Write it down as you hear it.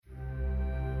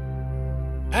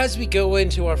As we go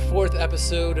into our 4th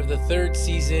episode of the 3rd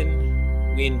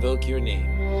season, we invoke your name,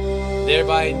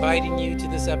 thereby inviting you to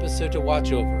this episode to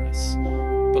watch over us.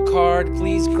 Picard,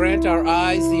 please grant our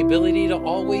eyes the ability to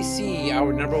always see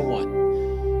our number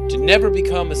one, to never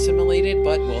become assimilated,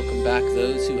 but welcome back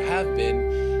those who have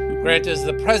been. Grant us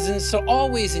the presence to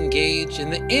always engage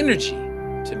and the energy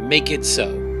to make it so.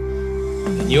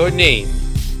 In your name,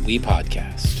 we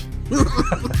podcast.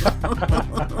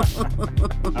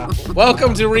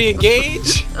 Welcome to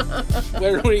Re-Engage,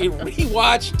 where we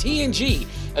rewatch TNG,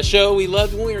 a show we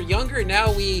loved when we were younger, and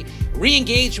now we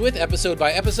re-engage with episode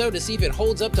by episode to see if it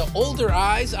holds up to older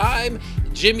eyes. I'm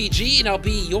Jimmy G, and I'll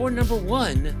be your number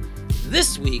one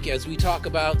this week as we talk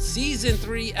about Season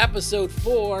 3, Episode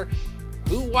 4,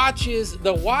 Who Watches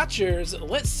the Watchers.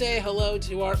 Let's say hello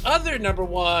to our other number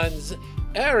ones.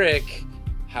 Eric,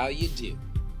 how you do?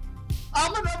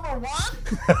 I'm a number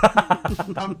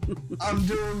one. I'm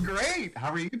doing great.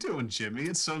 How are you doing, Jimmy?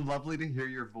 It's so lovely to hear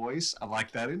your voice. I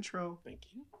like that intro. Thank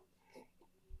you.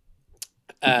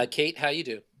 Kate, how you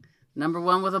do? Number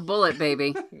one with a bullet,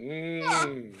 baby.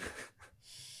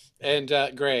 And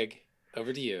Greg,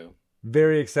 over to you.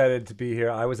 Very excited to be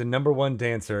here. I was a number one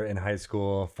dancer in high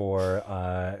school for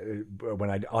when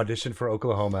I auditioned for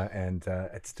Oklahoma, and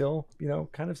it's still,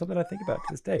 kind of something I think about to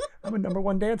this day. I'm a number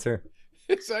one dancer.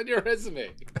 It's on your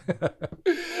resume.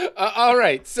 All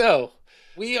right, so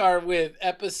we are with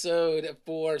episode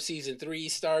 4, season 3,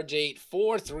 star date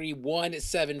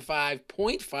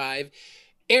 43175.5,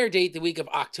 air date the week of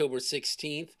October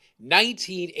 16th,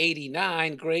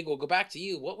 1989. Greg, we'll go back to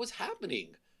you. What was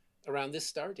happening around this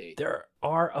star date? There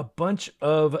are a bunch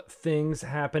of things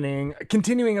happening,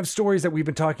 continuing of stories that we've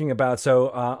been talking about. So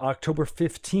October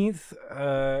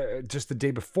 15th, just the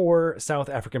day before, South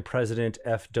African President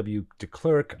F.W. de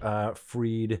Klerk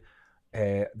freed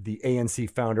the ANC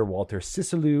founder Walter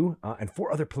Sisulu and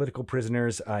 4 other political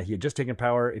prisoners. He had just taken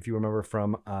power, if you remember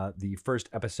from the first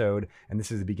episode, and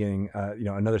this is the beginning,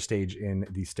 another stage in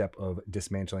the step of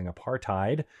dismantling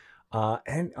apartheid.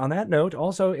 And on that note,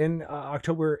 also in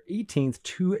October 18th,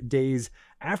 2 days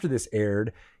after this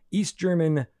aired, East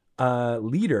German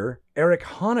leader Erich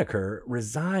Honecker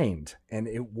resigned. And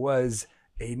it was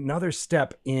another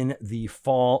step in the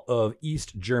fall of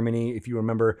East Germany. If you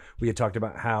remember, we had talked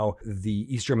about how the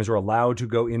East Germans were allowed to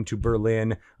go into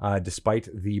Berlin despite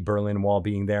the Berlin Wall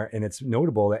being there. And it's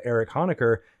notable that Erich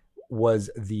Honecker was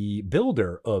the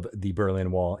builder of the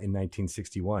Berlin Wall in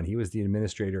 1961. He was the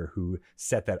administrator who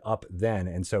set that up then.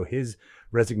 And so his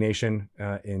resignation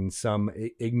in some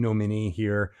ignominy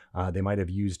here, they might have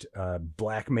used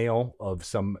blackmail of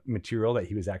some material that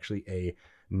he was actually a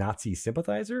Nazi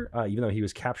sympathizer. Even though he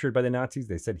was captured by the Nazis,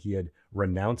 they said he had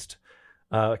renounced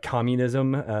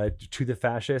communism to the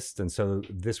fascists, and so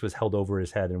this was held over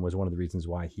his head and was one of the reasons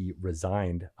why he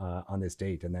resigned on this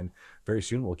date. And then very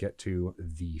soon we'll get to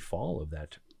the fall of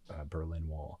that Berlin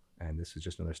Wall, and this is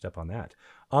just another step on that.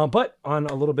 But on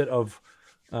a little bit of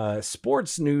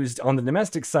sports news on the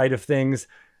domestic side of things,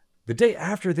 the day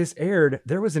after this aired,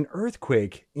 there was an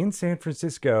earthquake in San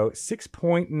Francisco,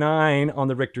 6.9 on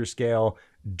the Richter scale,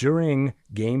 during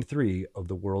Game 3 of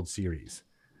the World Series.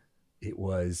 It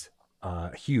was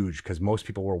huge because most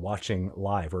people were watching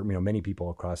live, or many people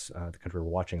across the country were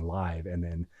watching live, and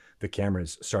then the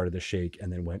cameras started to shake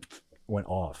and then went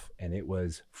off, and it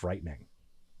was frightening.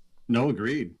 No,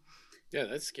 agreed. Yeah,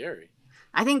 that's scary.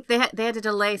 I think they had to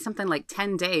delay something like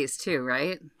 10 days too,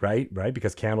 right? Right,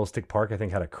 because Candlestick Park, I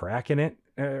think, had a crack in it.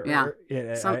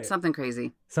 Something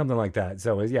crazy. Something like that.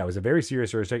 So it was a very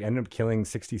serious earthquake. Ended up killing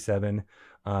 67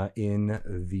 in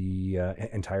the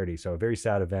entirety. So a very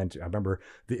sad event. I remember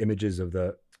the images of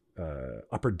the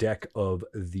upper deck of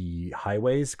the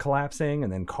highways collapsing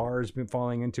and then cars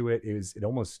falling into it. It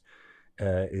almost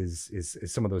is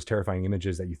some of those terrifying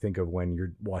images that you think of when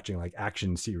you're watching like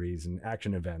action series and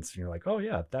action events. And you're like, oh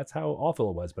yeah, that's how awful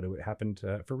it was, but it happened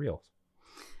for real.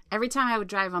 Every time I would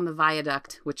drive on the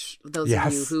viaduct, which those Yes.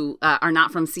 of you who are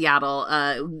not from Seattle,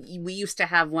 we used to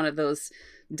have one of those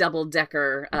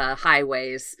double-decker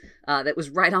highways that was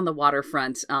right on the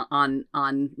waterfront on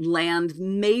land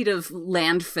made of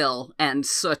landfill and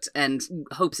soot and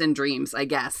hopes and dreams, I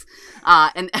guess.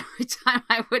 And every time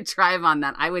I would drive on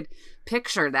that, I would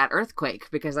picture that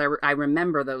earthquake because I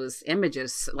remember those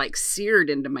images like seared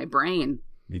into my brain.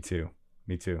 Me too.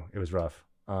 It was rough.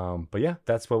 But yeah,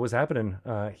 that's what was happening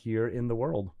here in the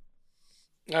world.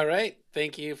 All right.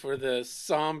 Thank you for the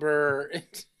somber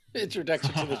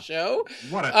introduction to the show.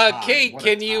 What a time. Kate, What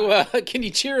a can you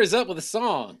cheer us up with a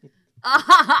song?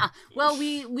 Well,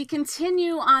 we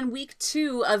continue on week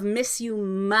 2 of Miss You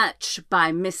Much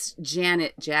by Miss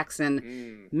Janet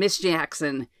Jackson. Miss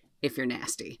Jackson, if you're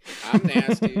nasty. I'm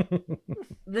nasty.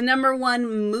 The number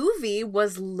one movie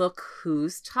was Look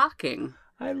Who's Talking.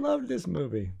 I love this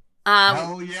movie.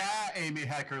 Hell yeah, Amy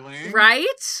Heckerling.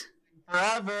 Right?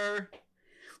 Forever.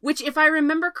 Which, if I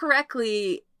remember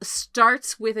correctly,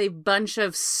 starts with a bunch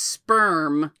of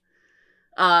sperm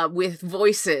with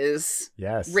voices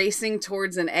racing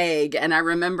towards an egg. And I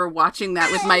remember watching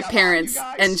that with my parents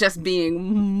and just being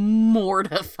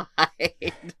mortified.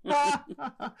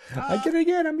 I'm getting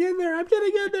in. I'm getting there. I'm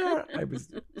getting in there. I was.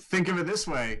 Think of it this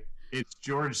way. It's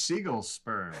George Siegel's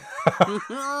sperm.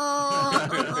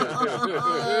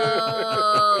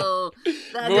 Oh,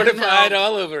 mortified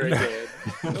all over again.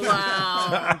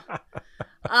 Wow.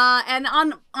 And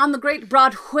on the Great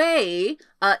Broadway,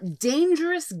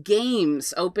 Dangerous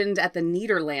Games opened at the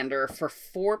Nederlander for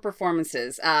 4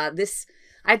 performances. I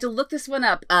had to look this one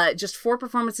up. Just 4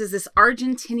 performances. This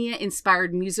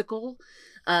Argentina-inspired musical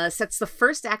sets the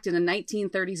first act in a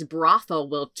 1930s brothel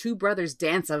while 2 brothers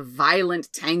dance a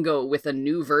violent tango with a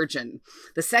new virgin.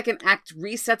 The second act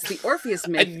resets the Orpheus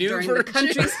myth the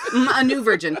country's a new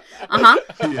virgin.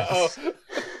 Yes.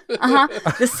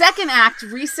 The second act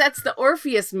resets the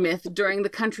Orpheus myth during the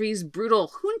country's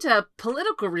brutal junta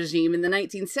political regime in the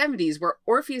 1970s, where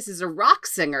Orpheus is a rock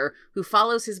singer who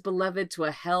follows his beloved to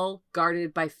a hell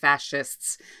guarded by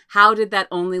fascists. How did that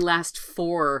only last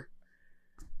 4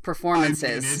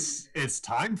 performances? I mean, it's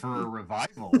time for a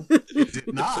revival. Is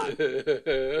it not?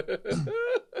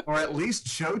 Or at least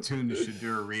Showtune should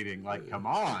do a reading. Like, come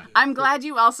on. I'm glad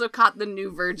you also caught the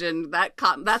new virgin.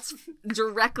 That's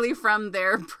directly from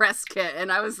their press kit,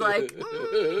 and I was like,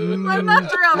 I'm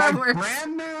not sure how that works.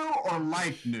 Brand new or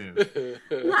like new?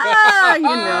 You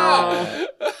know,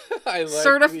 I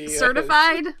like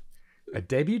certified. A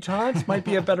debutante might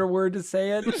be a better word to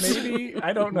say it. Maybe,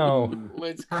 I don't know.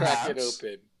 Let's crack it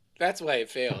open. That's why it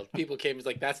failed. People came and was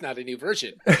like, that's not a new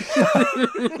version.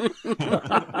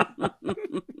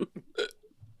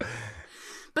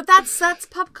 But that's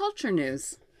pop culture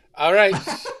news. All right.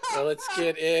 Well, let's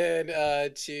get in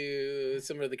to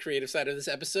some of the creative side of this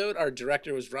episode. Our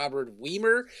director was Robert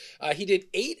Weimer. He did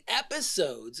 8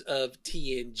 episodes of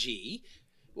TNG.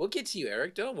 We'll get to you,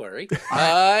 Eric. Don't worry.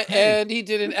 And he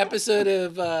did an episode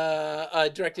of,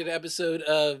 directed an episode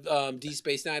of Deep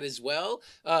Space Nine as well.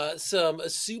 Some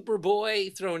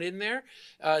Superboy thrown in there.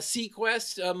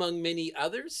 Sequest, among many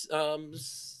others.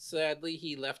 Sadly,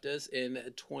 he left us in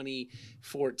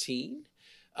 2014.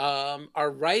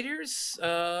 Our writers,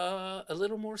 a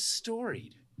little more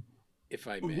storied, if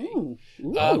I may. Ooh.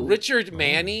 Richard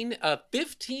Manning,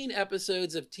 15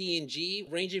 episodes of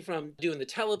TNG, ranging from doing the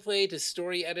teleplay to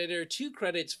story editor, 2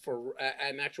 credits for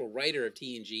an actual writer of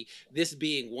TNG, this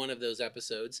being one of those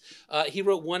episodes. He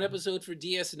wrote 1 episode for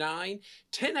DS9,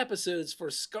 10 episodes for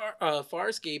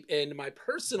Farscape, and my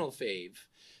personal fave,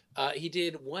 he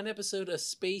did 1 episode of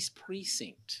Space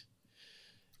Precinct.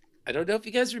 I don't know if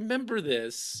you guys remember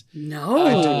this. No.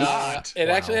 I do not. It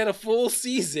actually had a full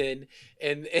season.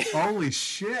 And Holy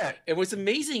shit. And what's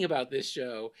amazing about this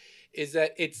show is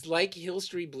that it's like Hill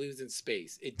Street Blues in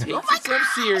space. It takes itself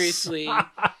seriously.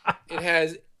 It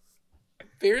has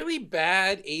fairly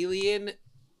bad alien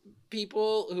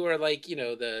people who are like, you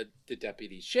know, the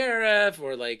deputy sheriff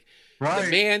or like the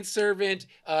manservant,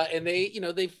 and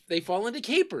they fall into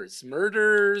capers,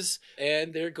 murders,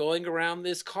 and they're going around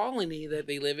this colony that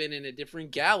they live in a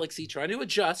different galaxy, trying to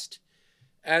adjust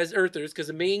as Earthers, because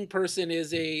the main person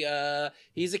is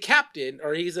he's a captain,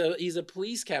 or he's a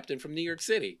police captain from New York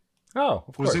City. Oh,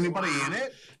 of course. Was anybody in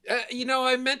it?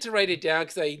 I meant to write it down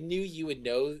because I knew you would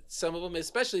know some of them,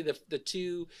 especially the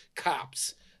 2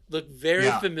 cops look very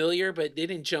familiar, but they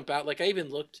didn't jump out. Like I even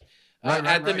looked.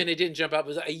 At them and it didn't jump out.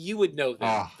 But you would know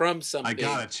them from something. I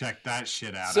gotta check that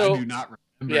shit out. I do not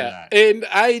remember that. And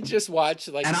I just watched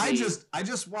I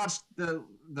just watched the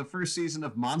first season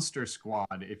of Monster Squad.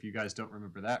 If you guys don't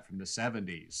remember that from the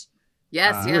 70s.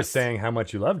 Yes, you were saying how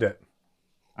much you loved it.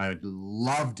 I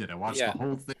loved it. I watched the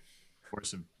whole thing. Of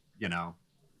course, of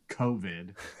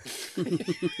COVID.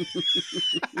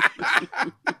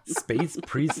 Space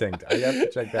Precinct. I have to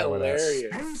check that one out.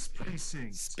 Space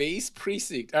Precinct. Space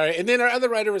Precinct. All right. And then our other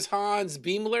writer was Hans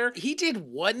Beimler. He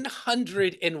did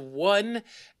 101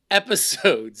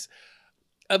 episodes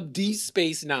of Deep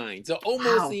Space Nine. So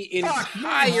almost the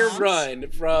entire run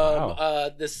from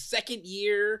the second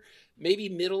year maybe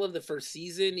middle of the first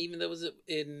season, even though it was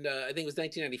in, I think it was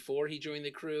 1994, he joined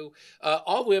the crew,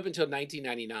 all the way up until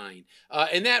 1999.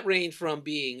 And that ranged from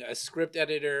being a script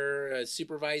editor, a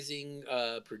supervising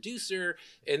producer,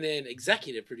 and then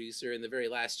executive producer in the very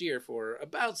last year for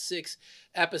about 6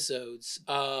 episodes.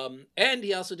 And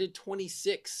he also did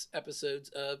 26 episodes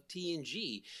of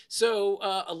TNG. So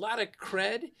a lot of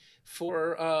cred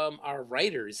for our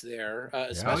writers there,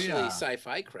 especially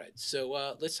sci-fi cred.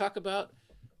 So let's talk about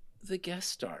the guest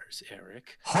stars,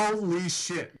 Eric. Holy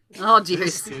shit. Oh, dear.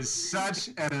 This is such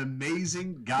an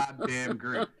amazing goddamn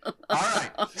group. All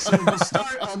right, so we'll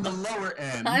start on the lower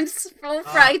end. I'm so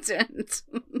frightened.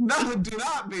 No, do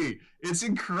not be. It's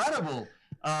incredible.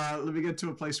 Let me get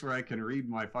to a place where I can read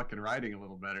my fucking writing a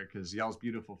little better, because y'all's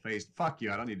beautiful face. Fuck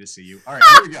you, I don't need to see you. All right,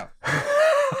 here we go.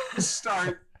 Let's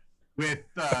start with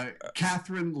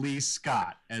Catherine Lee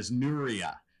Scott as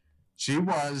Nuria. She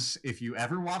was, if you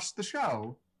ever watched the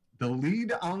show, the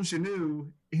lead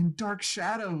ingenue in Dark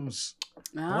Shadows.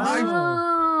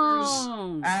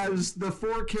 Oh. As the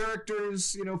 4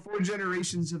 characters, 4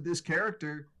 generations of this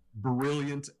character.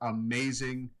 Brilliant,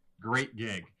 amazing, great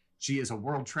gig. She is a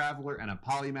world traveler and a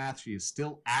polymath. She is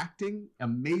still acting.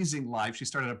 Amazing life. She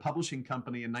started a publishing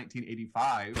company in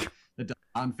 1985 that does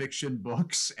nonfiction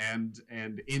books and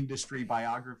industry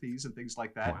biographies and things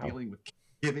like that, dealing with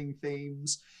giving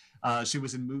themes. She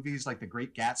was in movies like The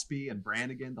Great Gatsby and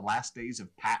Brannigan, The Last Days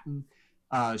of Patton.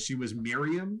 She was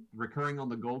Miriam, recurring on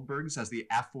The Goldbergs as the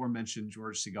aforementioned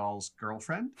George Segal's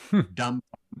girlfriend. Dumb.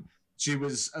 She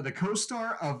was the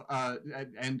co-star of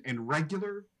and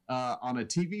regular on a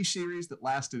TV series that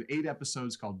lasted 8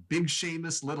 episodes called Big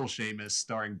Seamus, Little Seamus,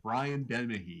 starring Brian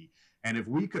Dennehy. And if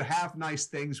we could have nice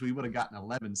things, we would have gotten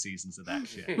 11 seasons of that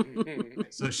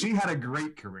shit. So she had a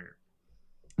great career.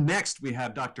 Next, we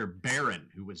have Dr. Barron,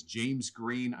 who was James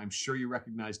Green. I'm sure you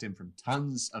recognized him from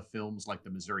tons of films like The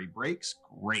Missouri Breaks.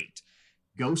 Great.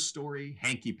 Ghost Story,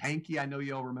 Hanky Panky, I know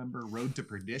you all remember. Road to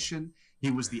Perdition.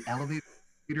 He was the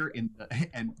elevator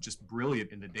and just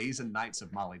brilliant in The Days and Nights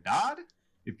of Molly Dodd.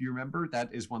 If you remember, that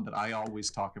is one that I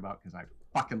always talk about because I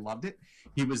fucking loved it.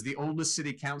 He was the oldest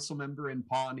city council member in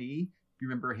Pawnee. You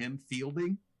remember him,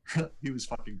 Fielding? He was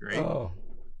fucking great. Oh.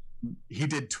 He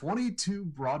did 22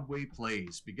 Broadway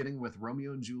plays, beginning with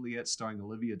Romeo and Juliet starring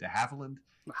Olivia de Havilland.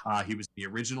 He was the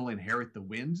original Inherit the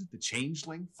Wind, The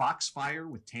Changeling, Foxfire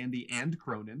with Tandy and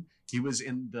Cronin. He was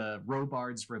in the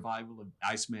Robards revival of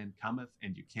Iceman Cometh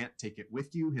and You Can't Take It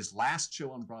With You. His last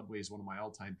show on Broadway is one of my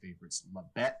all-time favorites, La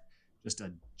Bette. Just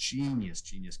a genius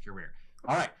career.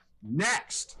 All right,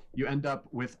 next, you end up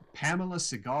with Pamela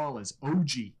Segal as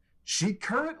OG. She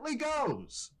currently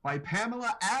goes by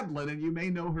Pamela Adlon, and you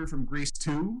may know her from Grease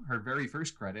 2, her very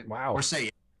first credit. Wow. Or Say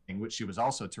Anything, which she was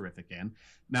also terrific in.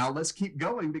 Now, let's keep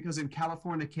going, because in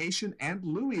Californication and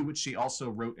Louie, which she also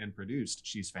wrote and produced,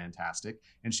 she's fantastic.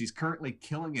 And she's currently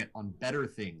killing it on Better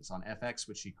Things on FX,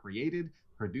 which she created,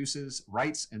 produces,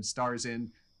 writes, and stars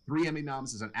in. 3 Emmy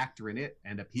noms as an actor in it,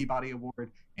 and a Peabody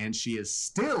Award. And she is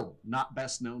still not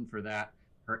best known for that.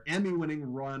 Her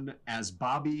Emmy-winning run as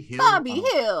Bobby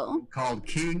Hill, called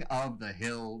King of the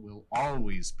Hill, will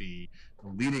always be the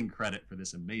leading credit for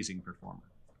this amazing performer.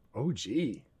 Oh,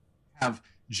 gee. Have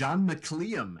John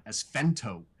McLean as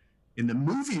Fento in the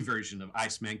movie version of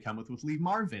Iceman Cometh with Lee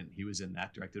Marvin. He was in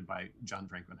that, directed by John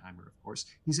Frankenheimer, of course.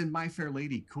 He's in My Fair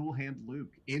Lady, Cool Hand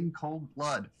Luke, In Cold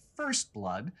Blood, First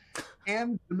Blood,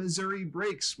 and The Missouri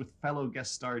Breaks with fellow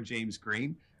guest star James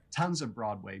Green. Tons of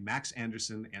Broadway, Max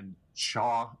Anderson, and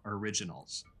Shaw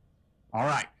originals. All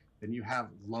right, then you have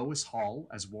Lois Hall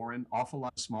as Warren, awful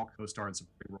lot of small co-star and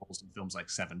supporting roles in films like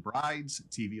Seven Brides,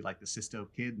 TV like The Sisto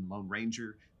Kid and Lone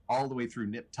Ranger, all the way through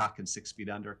Nip Tuck and 6 Feet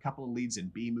Under, a couple of leads in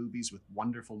B movies with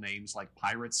wonderful names like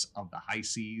Pirates of the High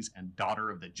Seas and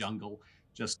Daughter of the Jungle.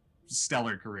 Just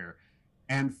stellar career.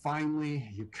 And finally,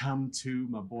 you come to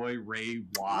my boy Ray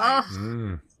Wise.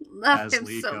 Love him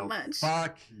so much.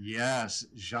 Fuck yes,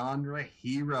 genre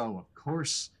hero. Of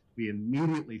course, we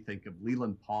immediately think of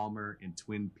Leland Palmer in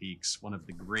Twin Peaks, one of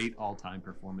the great all-time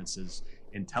performances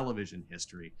in television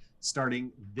history,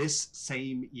 starting this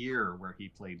same year where he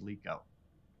played Lico.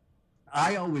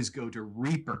 I always go to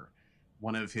Reaper,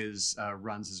 one of his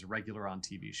runs as a regular on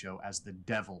TV show, as the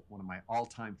Devil, one of my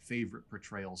all-time favorite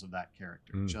portrayals of that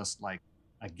character. Just like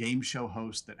a game show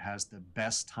host that has the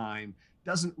best time,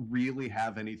 doesn't really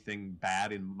have anything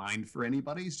bad in mind for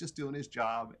anybody. He's just doing his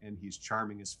job, and he's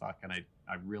charming as fuck, and I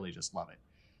really just love it.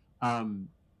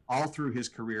 All through his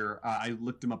career, I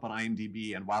looked him up on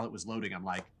IMDb, and while it was loading, I'm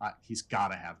like, he's got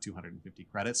to have 250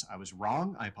 credits. I was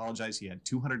wrong. I apologize. He had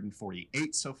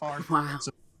 248 so far. Wow. So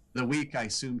the week. I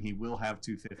assume he will have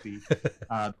 250.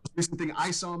 The recent thing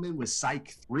I saw him in was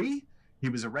Psych 3. He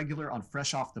was a regular on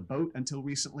Fresh Off the Boat until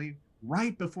recently.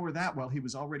 Right before that, while he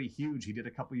was already huge, he did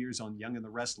a couple years on Young and the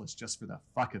Restless just for the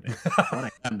fuck of it. What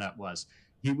a M that was.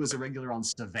 He was a regular on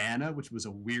Savannah, which was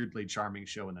a weirdly charming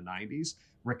show in the 90s.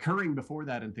 Recurring before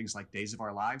that in things like Days of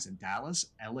Our Lives in Dallas,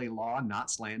 LA Law,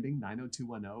 Knots Landing,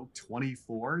 90210,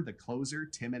 24, The Closer,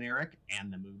 Tim and Eric,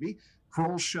 and the movie.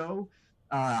 Kroll Show,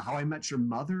 How I Met Your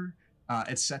Mother,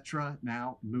 etc.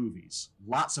 Now, movies.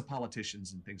 Lots of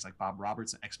politicians and things like Bob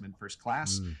Roberts and X-Men First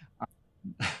Class.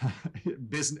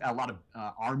 A lot of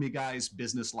army guys,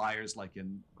 business liars, like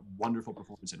in wonderful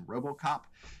performance in RoboCop.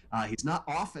 He's not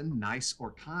often nice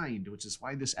or kind, which is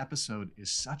why this episode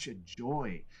is such a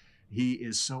joy. He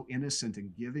is so innocent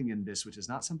and giving in this, which is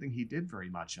not something he did very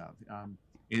much of.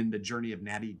 In The Journey of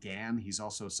Natty Gann, he's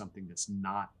also something that's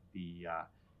not the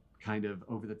kind of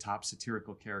over-the-top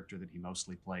satirical character that he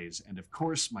mostly plays. And of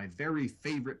course, my very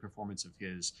favorite performance of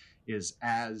his is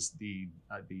as the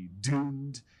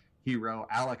doomed hero,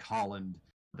 Alec Holland,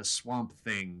 the Swamp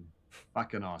Thing.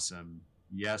 Fucking awesome.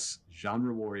 Yes,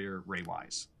 genre warrior, Ray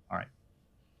Wise. All right.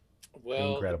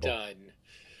 Well Incredible. done.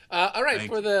 All right,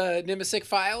 Thank for the Nemesic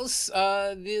Files,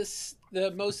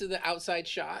 most of the outside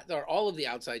shot, or all of the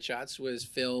outside shots, was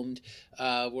filmed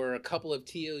where a couple of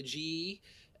TOG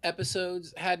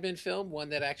episodes had been filmed, one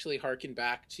that actually harkened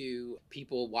back to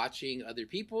people watching other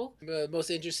people. The most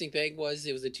interesting thing was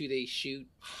it was a 2-day shoot,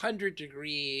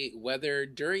 100-degree weather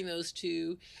during those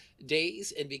 2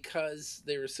 days, and because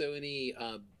there were so many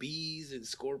bees and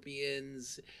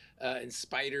scorpions and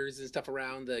spiders and stuff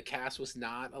around, the cast was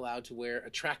not allowed to wear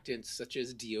attractants such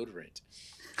as deodorant.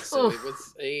 So it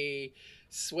was a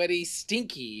sweaty,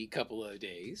 stinky couple of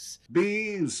days.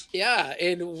 Bees. Yeah,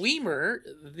 and Weimer,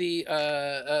 the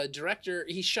director,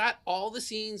 he shot all the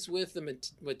scenes with the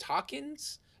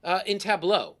Matakans in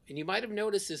Tableau. And you might have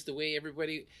noticed this, the way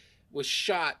everybody was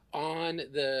shot on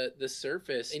the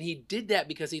surface. And he did that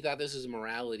because he thought this was a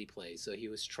morality play. So he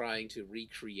was trying to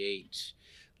recreate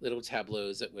little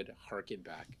tableaus that would harken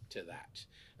back to that.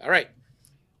 All right,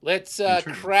 let's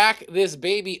crack this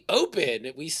baby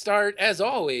open. We start, as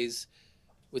always,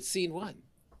 with scene 1.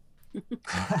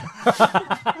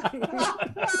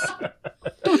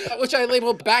 Which I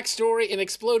label backstory and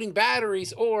exploding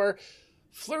batteries, or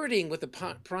flirting with the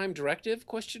prime directive, ?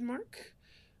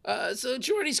 So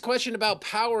Geordi's question about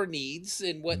power needs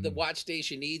and what the watch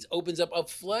station needs opens up a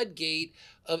floodgate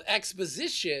of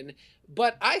exposition,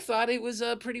 but I thought it was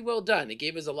pretty well done. It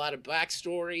gave us a lot of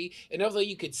backstory, and although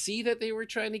you could see that they were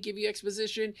trying to give you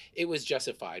exposition, it was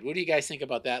justified. What do you guys think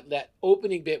about that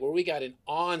opening bit where we got an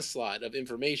onslaught of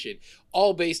information,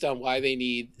 all based on why they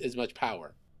need as much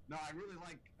power? No, I really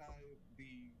like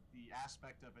the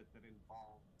aspect of it that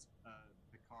involved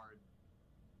Picard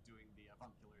doing the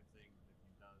avuncular thing that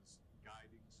he does,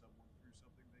 guiding someone through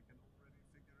something they can already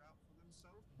figure out for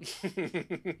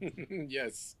themselves.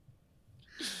 Yes.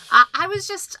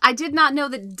 I did not know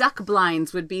that duck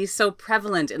blinds would be so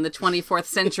prevalent in the 24th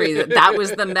century, that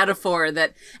was the metaphor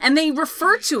and they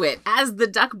refer to it as the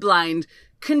duck blind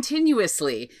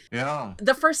continuously. Yeah.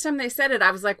 The first time they said it, I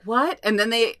was like, what? And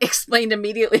then they explained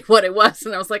immediately what it was.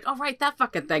 And I was like, oh, right, that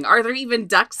fucking thing. Are there even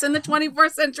ducks in the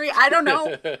 24th century? I don't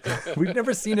know. We've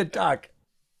never seen a duck.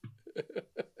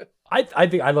 I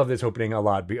think I love this opening a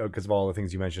lot because of all the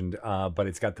things you mentioned, but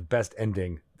it's got the best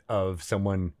ending of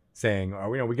someone saying, "Are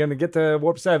we going to get to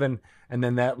Warp 7?" And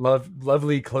then that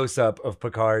lovely close-up of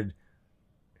Picard,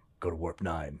 "Go to Warp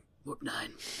 9. Warp 9.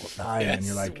 Warp 9." Yes, and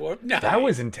you're like, Warp 9. that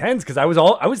was intense, because I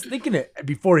was thinking it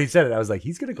before he said it. I was like,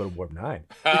 he's going to go to Warp 9.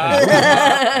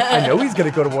 I know he's going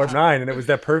to go to Warp 9. And it was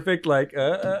that perfect,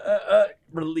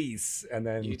 release. And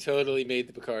then You totally made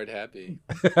the Picard happy.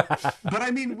 But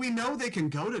I mean, we know they can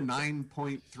go to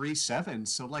 9.37,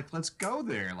 so let's go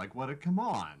there. Come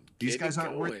on. These Get guys it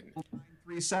aren't worth going.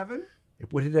 9.37?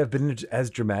 would it have been as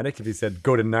dramatic if he said,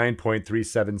 go to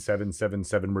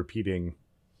 9.37777, repeating?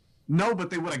 No, but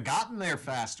they would have gotten there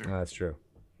faster. Oh, that's true.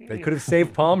 They could have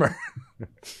saved Palmer.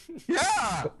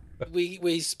 Yeah.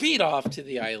 We speed off to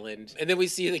the island, and then we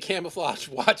see the camouflage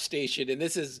watch station, and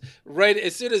this is right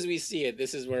as soon as we see it,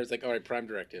 this is where it's like, all right, prime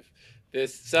directive.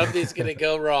 Something's gonna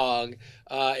go wrong.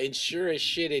 And sure as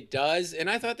shit it does. And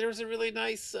I thought there was a really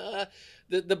nice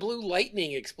the blue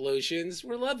lightning explosions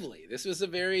were lovely. This was a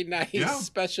very nice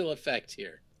special effect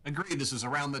here. Agreed. This was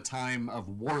around the time of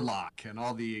Warlock and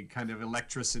all the kind of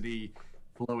electricity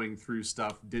flowing through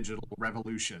stuff, digital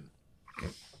revolution.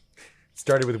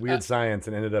 Started with weird science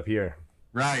and ended up here.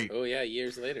 Right. Oh yeah,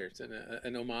 years later, it's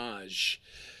an homage.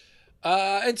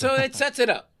 And so it sets it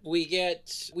up. We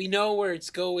know where it's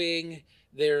going.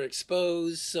 they're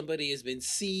exposed, somebody has been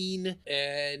seen,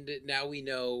 and now we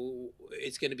know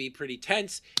it's going to be pretty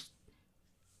tense.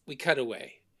 We cut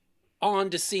away. On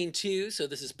to scene 2. So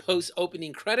this is post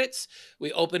opening credits.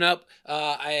 We open up.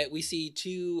 We see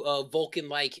 2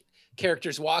 Vulcan-like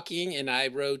characters walking, and I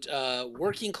wrote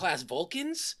working class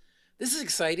Vulcans. This is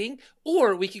exciting.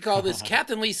 Or we could call this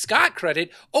Captain Lee Scott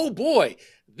credit. Oh boy,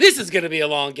 this is going to be a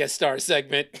long guest star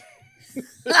segment.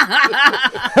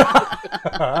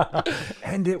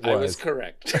 And it was. I was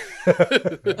correct.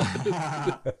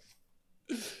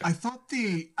 I thought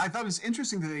it was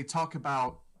interesting that they talk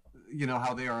about,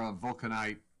 how they are a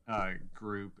Vulcanite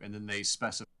group, and then they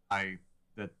specify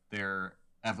that their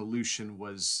evolution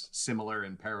was similar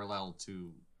and parallel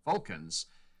to Vulcans,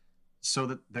 so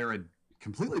that they're a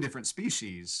completely different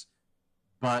species,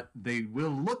 but they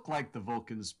will look like the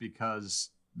Vulcans because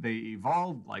they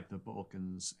evolved like the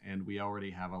Vulcans, and we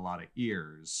already have a lot of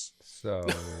ears. So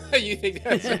you think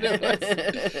that's what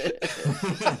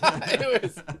it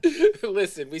was?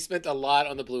 Listen, we spent a lot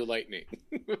on the Blue Lightning.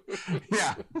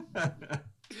 Yeah.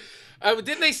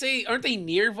 Didn't they say, aren't they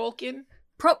near Vulcan?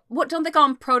 What don't they call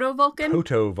them? Proto-Vulcan?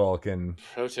 Proto-Vulcan.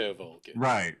 Proto-Vulcan.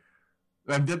 Right.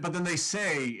 But then they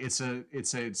say it's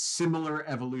a similar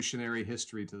evolutionary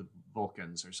history to the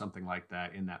Vulcans or something like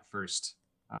that in that first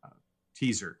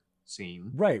teaser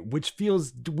scene. Right, which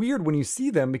feels weird when you see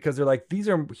them because they're like, these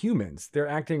are humans. They're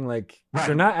acting like, Right.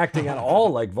 They're not acting at all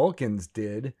like Vulcans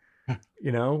did,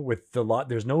 with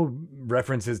there's no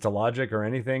references to logic or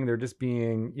anything. They're just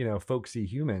being, folksy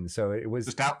humans. So it was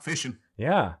Just out fishing.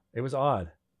 Yeah, it was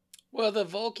odd. Well, the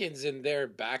Vulcans in their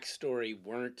backstory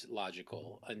weren't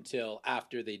logical until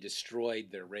after they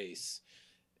destroyed their race.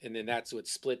 And then that's what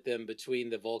split them between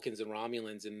the Vulcans and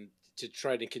Romulans. And to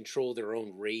try to control their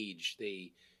own rage,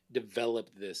 they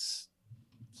developed this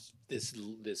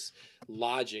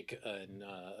logic and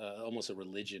almost a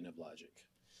religion of logic.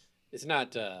 It's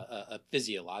not a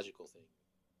physiological thing.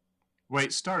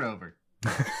 Wait, start over.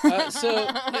 So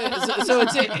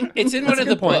it's in one of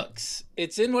the books.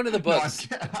 It's in one of the books,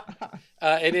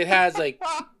 and it has like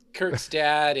Kirk's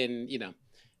dad, and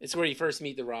it's where you first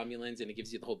meet the Romulans, and it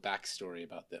gives you the whole backstory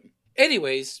about them.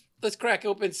 Anyways, let's crack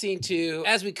open scene 2.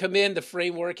 As we come in, the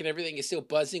framework and everything is still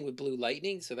buzzing with blue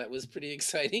lightning, so that was pretty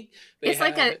exciting. It's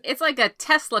like a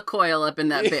Tesla coil up in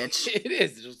that bitch. It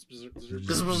is,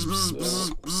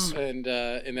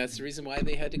 and that's the reason why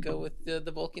they had to go with the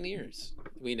Vulcaneers.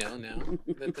 We know now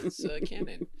that that's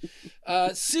canon.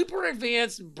 Super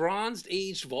advanced Bronze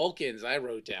Age Vulcans, I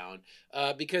wrote down,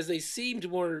 because they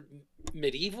seemed more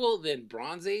medieval than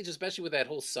Bronze Age, especially with that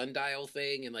whole sundial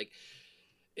thing, and like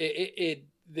it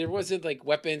there wasn't like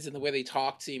weapons, and the way they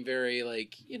talked seemed very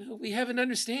like, we have an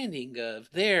understanding of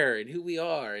there and who we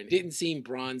are, and it didn't seem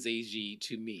Bronze Agey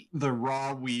to me. The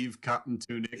raw weave cotton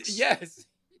tunics. Yes.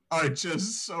 Are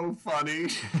just so funny.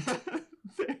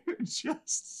 They're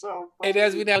just so funny. And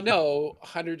as we now know,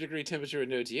 100-degree temperature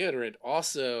and no deodorant,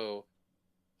 also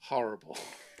horrible.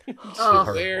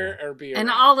 Oh. Wear or be And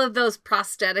around. all of those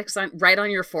prosthetics right on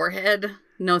your forehead.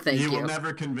 No, thank you. You will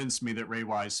never convince me that Ray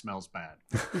Wise smells bad.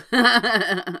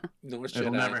 Nor should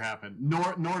It'll I. never happen.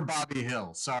 Nor Bobby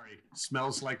Hill. Sorry.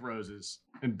 Smells like roses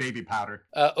and baby powder.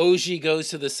 Oji goes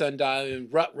to the sundial,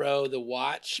 and Rutro, the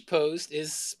watch post,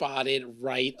 is spotted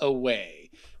right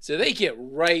away. So they get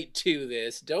right to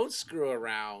this. Don't screw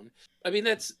around. I mean,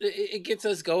 it gets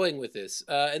us going with this.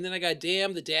 And then I got,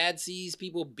 damn, the dad sees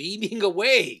people beaming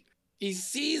away. He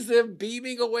sees them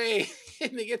beaming away,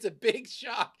 and he gets a big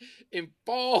shock and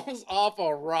falls off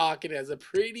a rock and has a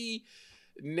pretty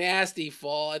nasty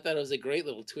fall. I thought it was a great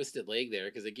little twisted leg there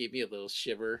because it gave me a little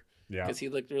shiver. Yeah. Because he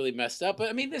looked really messed up. But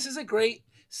I mean, this is a great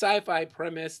sci-fi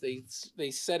premise.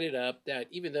 They set it up that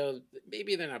even though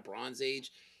maybe they're not Bronze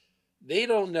Age, they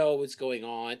don't know what's going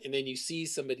on. And then you see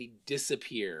somebody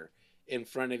disappear in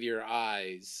front of your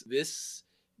eyes. This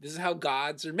is how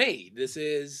gods are made. This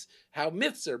is how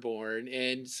myths are born.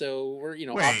 And so we're,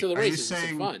 off to the races.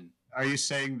 It's fun. Are you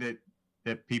saying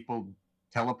that people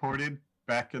teleported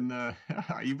back in the...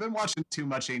 You've been watching too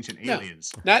much Ancient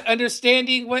Aliens. Not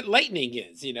understanding what lightning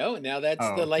is, and now that's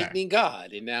the okay. lightning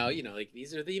god. And now, like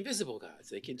these are the invisible gods.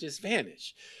 They can just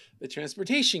vanish. The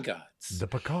transportation gods. The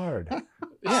Picard.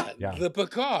 Yeah, the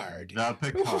Picard. The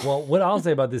Picard. Well, what I'll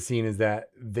say about this scene is that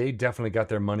they definitely got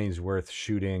their money's worth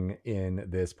shooting in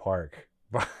this park.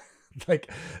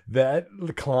 Like that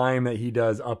climb that he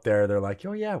does up there, they're like,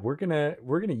 oh yeah, we're gonna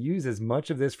use as much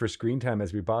of this for screen time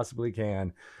as we possibly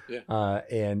can,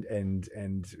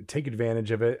 and take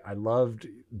advantage of it. I loved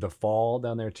the fall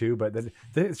down there too, but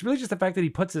it's really just the fact that he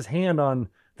puts his hand on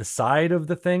the side of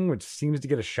the thing, which seems to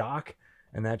get a shock,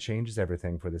 and that changes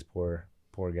everything for this poor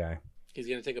guy. He's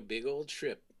gonna take a big old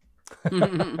trip.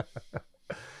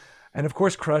 And of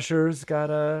course, Crusher's got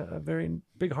a very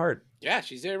big heart. Yeah,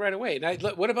 she's there right away. And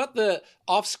what about the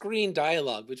off-screen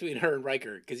dialogue between her and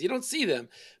Riker? Because you don't see them,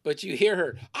 but you hear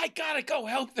her, I gotta go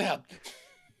help them.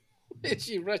 And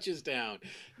she rushes down.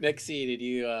 Next scene,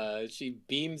 and she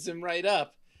beams him right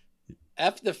up.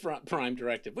 F the Prime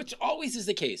Directive, which always is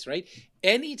the case, right?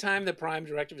 Anytime the Prime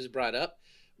Directive is brought up,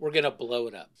 we're going to blow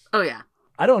it up. Oh, yeah.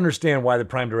 I don't understand why the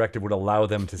Prime Directive would allow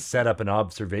them to set up an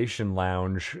observation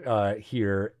lounge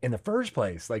here in the first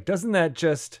place. Like, doesn't that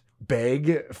just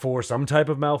beg for some type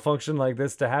of malfunction like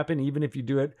this to happen, even if you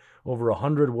do it over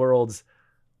 100 worlds?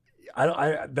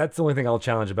 That's the only thing I'll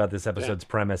challenge about this episode's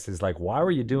premise is like, why were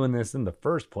you doing this in the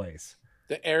first place?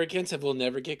 The arrogance of we'll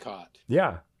never get caught.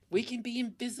 Yeah. We can be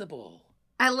invisible.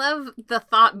 I love the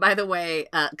thought, by the way,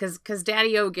 because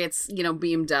Daddy-O gets,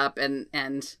 beamed up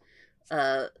and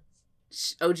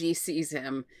OG sees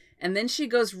him, and then she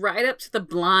goes right up to the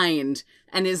blind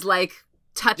and is like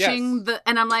touching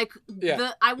and I'm like,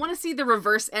 I want to see the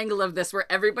reverse angle of this where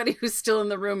everybody who's still in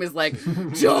the room is like,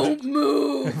 don't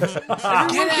move, get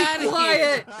out of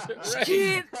quiet,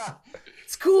 right.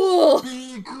 It's cool.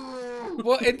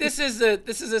 Well, and this is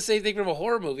the same thing from a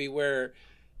horror movie where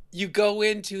you go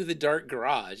into the dark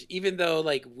garage, even though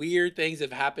like weird things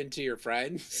have happened to your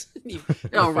friends. you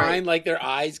find like their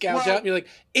eyes gouge out, and you're like,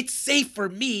 it's safe for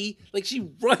me. Like she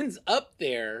runs up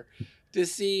there to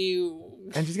see,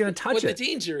 and she's gonna touch what it. The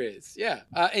danger is. Yeah,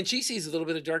 and she sees a little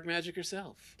bit of dark magic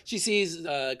herself. She sees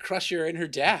Crusher and her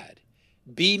dad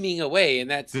beaming away, and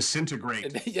that's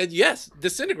disintegrate. Yes,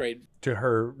 disintegrate to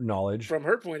her knowledge, from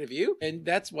her point of view, and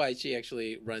that's why she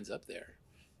actually runs up there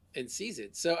and sees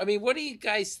it. So, I mean, what do you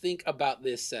guys think about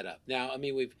this setup? Now, I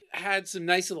mean, we've had some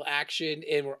nice little action,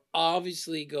 and we're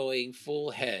obviously going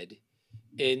full head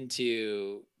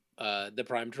into the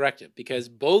Prime Directive, because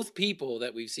both people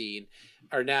that we've seen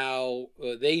are now,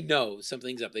 they know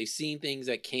something's up. They've seen things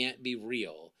that can't be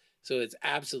real. So it's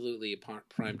absolutely a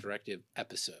Prime Directive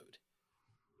episode.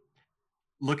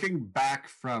 Looking back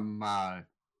from a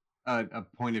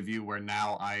point of view where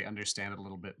now I understand a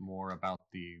little bit more about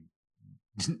the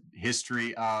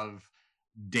history of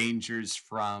dangers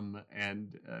from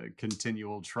and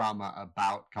continual trauma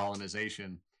about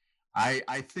colonization, I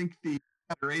think the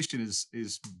Federation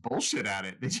is bullshit at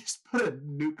it. They just put a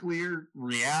nuclear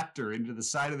reactor into the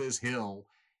side of this hill,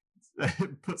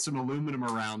 put some aluminum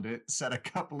around it, set a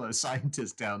couple of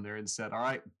scientists down there and said, all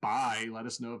right, bye, let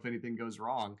us know if anything goes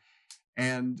wrong.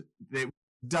 And they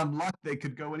dumb luck they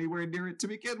could go anywhere near it to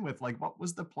begin with. Like, what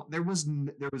was the plan? There was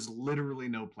literally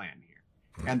no plan here.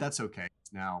 And that's okay.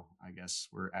 Now, I guess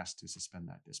we're asked to suspend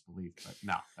that disbelief, but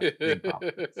no. Big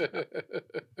problem.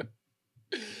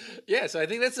 Yeah, so I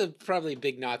think that's probably a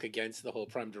big knock against the whole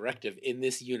Prime Directive in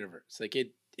this universe. Like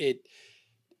it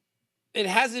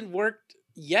hasn't worked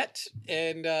yet,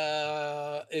 and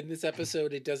in this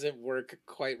episode, it doesn't work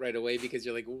quite right away because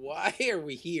you're like, why are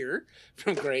we here?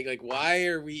 From Greg, like, why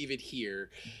are we even here?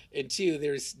 And two,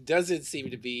 doesn't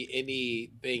seem to be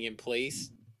anything in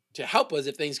place to help us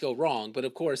if things go wrong. But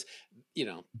of course,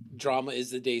 drama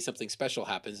is the day something special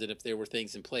happens. And if there were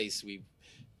things in place, we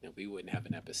wouldn't have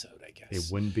an episode, I guess.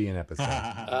 It wouldn't be an episode.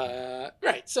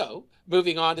 Right. So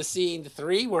moving on to scene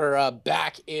 3, we're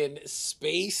back in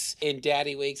space and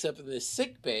Daddy wakes up in the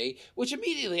sick bay, which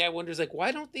immediately I wonder is like,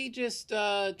 why don't they just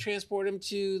transport him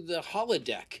to the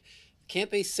holodeck? Can't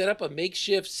they set up a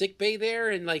makeshift sick bay there?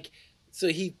 And like, so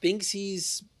he thinks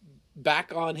he's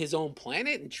back on his own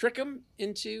planet and trick him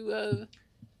into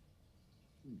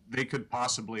They could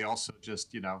possibly also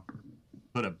just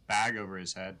put a bag over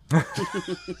his head.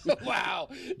 Wow,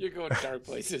 you're going dark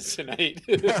places tonight.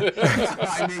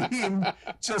 I mean,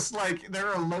 just like there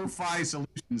are lo-fi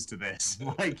solutions to this.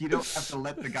 Like, you don't have to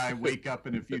let the guy wake up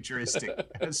in a futuristic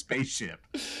spaceship,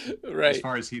 right? As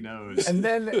far as he knows. And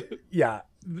then,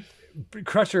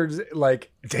 Crusher's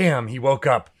like, damn, he woke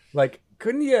up. Like,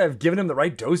 couldn't you have given him the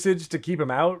right dosage to keep him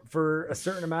out for a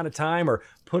certain amount of time, or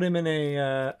put him in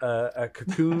a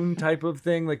cocoon type of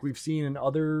thing like we've seen in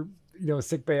other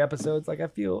sickbay episodes? Like, I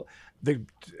feel the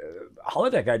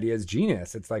holodeck idea is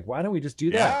genius. It's like, why don't we just do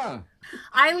that? Yeah.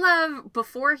 I love,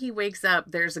 before he wakes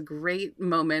up, there's a great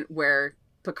moment where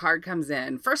Picard comes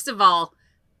in. First of all,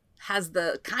 has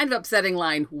the kind of upsetting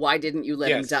line, why didn't you let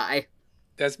him die?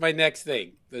 That's my next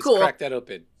thing. Let's cool. Crack that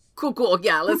open. Cool.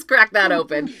 Yeah, let's crack that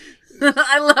open.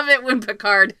 I love it when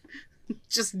Picard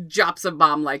just drops a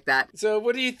bomb like that. So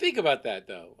what do you think about that,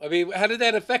 though? I mean, how did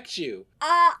that affect you?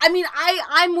 I mean,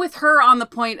 I'm with her on the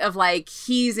point of, like,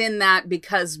 he's in that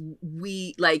because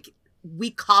we, like,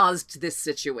 we caused this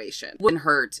situation. Wouldn't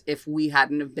hurt if we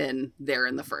hadn't have been there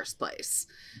in the first place.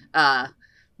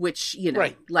 Which, you know,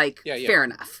 fair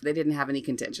enough. They didn't have any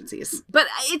contingencies. But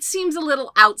it seems a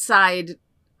little outside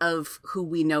of who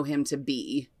we know him to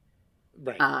be.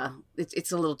 Right.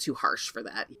 It's a little too harsh for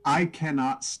that. I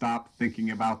cannot stop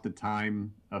thinking about the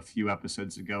time a few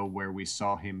episodes ago where we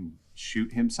saw him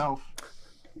shoot himself.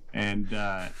 And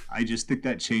I just think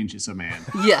that changes a man.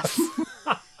 Yes.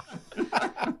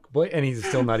 Boy, and he's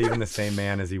still not even the same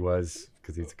man as he was,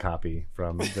 because he's a copy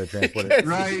from the transporter.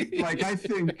 Right. Like, I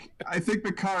think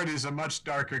Picard is a much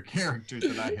darker character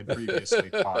than I had previously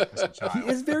thought as a child. He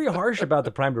is very harsh about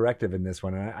the Prime Directive in this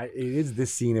one. And it is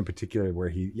this scene in particular where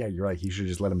you're like, he should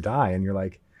just let him die. And you're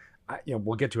like,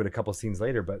 we'll get to it a couple scenes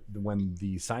later, but when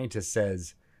the scientist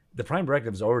says the Prime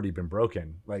Directive has already been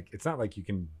broken, like, it's not like you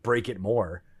can break it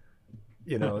more.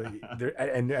 You know,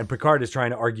 and Picard is trying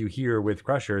to argue here with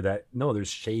Crusher that no, there's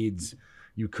shades.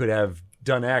 You could have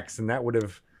done X, and that would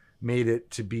have made it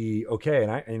to be okay.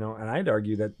 And I'd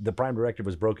argue that the Prime Directive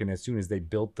was broken as soon as they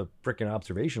built the frickin'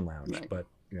 observation lounge. Right. But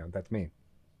that's me.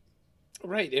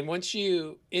 Right, and once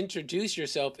you introduce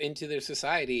yourself into their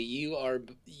society, you are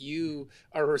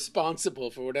responsible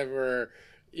for whatever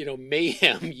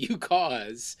mayhem you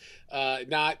cause,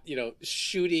 not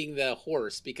shooting the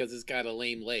horse because it's got a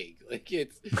lame leg. Like,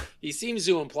 he seems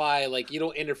to imply, like, you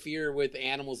don't interfere with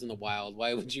animals in the wild.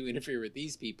 Why would you interfere with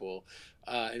these people?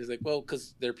 And he's like, well,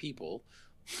 because they're people.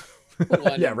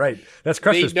 Yeah, right. That's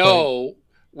Crusher's point.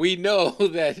 We know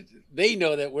that they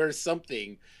know that we're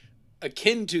something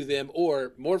akin to them,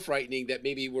 or more frightening, that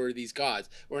maybe we're these gods,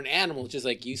 or an animal just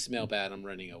like, you smell bad, I'm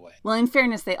running away. Well, in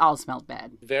fairness, they all smelled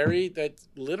bad. That's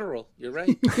literal. You're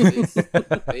right.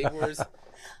 They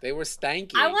were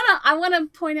stanky. I wanna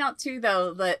point out too,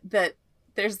 though, that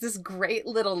there's this great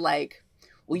little, like,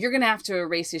 well, you're gonna have to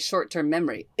erase his short-term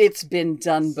memory. It's been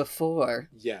done before.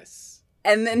 Yes.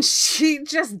 And then she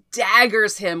just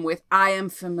daggers him with, I am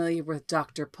familiar with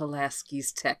Dr.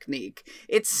 Pulaski's technique.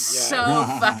 It's so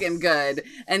fucking good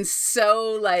and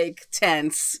so, like,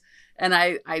 tense. And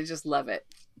I just love it.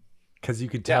 Because you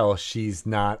could tell she's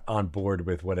not on board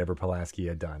with whatever Pulaski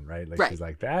had done, right? Like, she's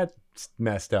like, that's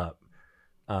messed up.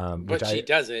 But she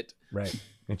does it. Right.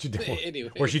 And she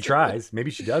anyway. Or she tries. Maybe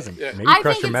she doesn't. Yeah. Maybe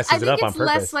Crusher messes it up on purpose.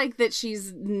 I think it's less like that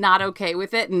she's not okay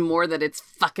with it, and more that it's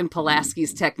fucking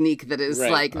Pulaski's technique that is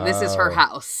like, this is her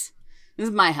house. This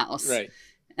is my house. Right.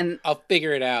 And I'll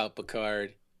figure it out,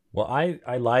 Picard. Well,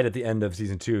 I lied at the end of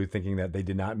season 2 thinking that they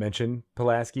did not mention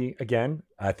Pulaski again.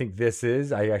 I think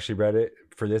I actually read it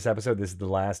for this episode. This is the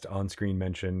last on-screen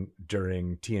mention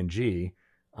during TNG.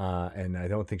 And I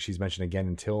don't think she's mentioned again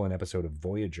until an episode of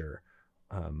Voyager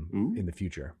in the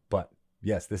future. But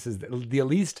yes, this is the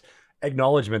least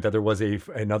acknowledgement that there was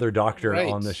another doctor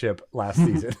on the ship last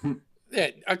season. Yeah,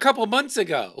 a couple months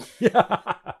ago. Yeah.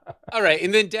 All right,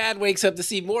 and then Dad wakes up to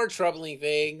see more troubling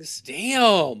things.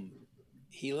 Damn.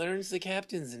 He learns the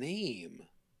captain's name.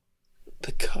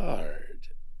 Picard.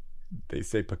 They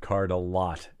say Picard a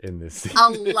lot in this scene. A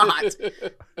lot.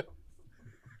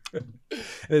 And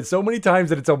it's so many times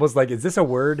that it's almost like, is this a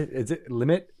word? Is it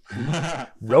limit?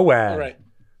 Road. All right.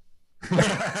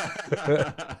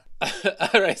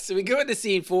 All right, so we go into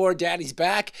scene 4. Daddy's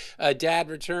back. Dad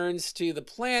returns to the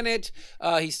planet.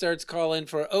 He starts calling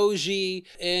for Oji,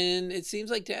 and it seems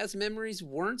like Dad's memories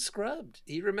weren't scrubbed.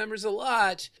 He remembers a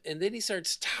lot, and then he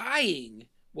starts tying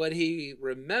what he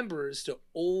remembers to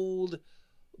old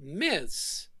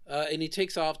myths. And he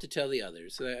takes off to tell the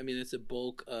others. So, I mean, it's a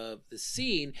bulk of the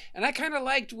scene. And I kind of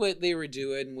liked what they were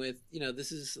doing with,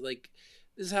 this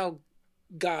is how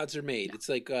gods are made. It's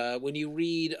like when you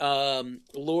read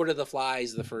Lord of the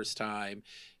Flies the first time,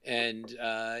 and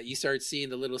you start seeing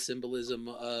the little symbolism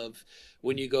of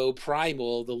when you go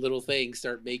primal, the little things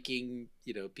start making,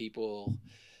 people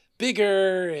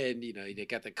bigger, and you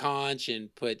got the conch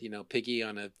and put Piggy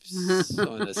on a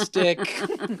stick.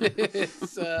 Make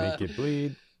it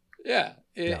bleed. Yeah,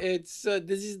 it's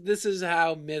this is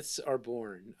how myths are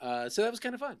born. So that was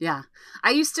kind of fun. Yeah,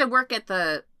 I used to work at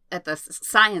the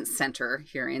science center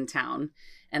here in town,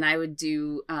 and I would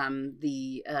do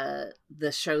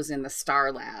the shows in the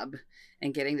Star Lab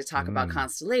and getting to talk about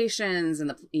constellations and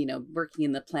the working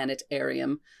in the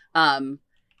planetarium.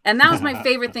 And that was my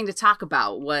favorite thing to talk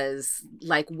about, was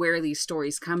like where these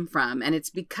stories come from. And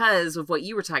it's because of what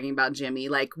you were talking about, Jimmy.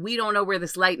 Like, we don't know where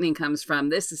this lightning comes from.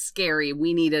 This is scary.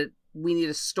 We need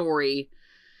a story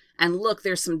and look,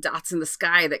 there's some dots in the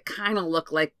sky that kind of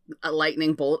look like a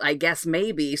lightning bolt, I guess,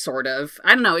 maybe, sort of.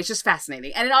 I don't know. It's just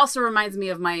fascinating. And it also reminds me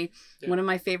of one of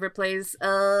my favorite plays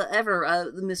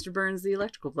ever, Mr. Burns, the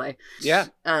electrical play. Yeah,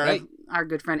 right. Our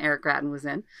good friend Eric Gratton was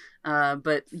in.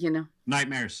 But,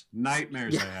 Nightmares I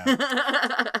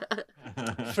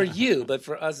have. For you, but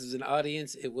for us as an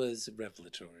audience, it was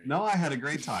revelatory. No, I had a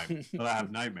great time, but I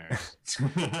have nightmares.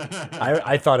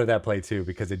 I thought of that play too,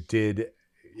 because it did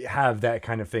have that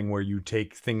kind of thing where you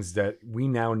take things that we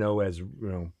now know as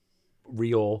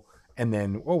real, and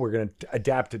then we're going to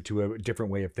adapt it to a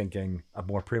different way of thinking, a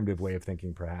more primitive way of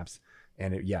thinking, perhaps.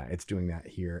 And it's doing that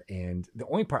here. And the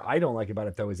only part I don't like about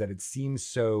it, though, is that it seems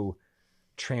so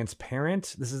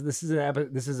transparent. This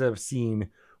is a scene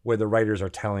where the writers are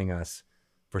telling us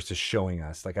versus showing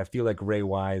us. Like, I feel like Ray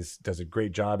Wise does a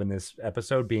great job in this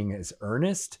episode being as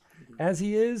earnest as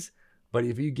he is. But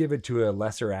if you give it to a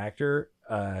lesser actor,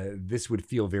 this would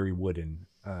feel very wooden,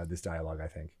 this dialogue, I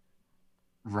think.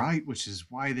 Right, which is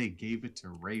why they gave it to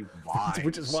Ray Wise.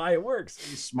 Which is why it works.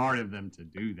 It's smart of them to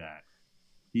do that.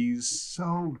 He's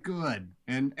so good.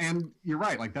 And you're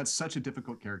right, like, that's such a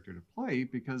difficult character to play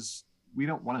because we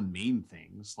don't want to mean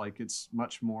things. Like, it's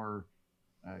much more,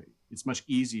 it's much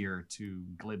easier to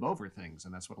glib over things.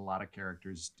 And that's what a lot of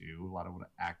characters do. A lot of what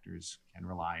actors can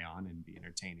rely on and be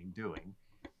entertaining doing.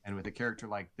 And with a character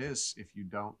like this, if you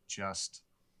don't just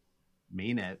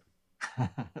mean it,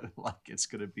 like, it's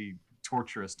going to be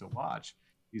torturous to watch.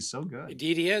 He's so good.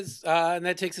 Indeed he is. And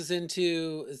that takes us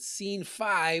into scene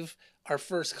 5, our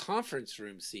first conference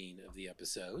room scene of the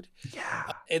episode.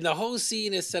 Yeah. And the whole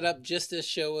scene is set up just to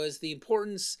show us the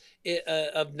importance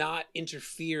of not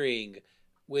interfering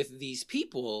with these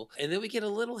people. And then we get a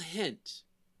little hint.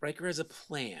 Riker has a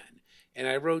plan. And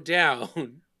I wrote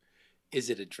down, is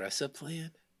it a dress-up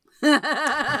plan? And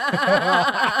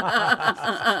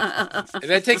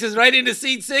that takes us right into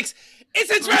scene 6. It's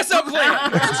a dress-up plan!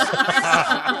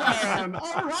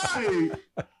 All right.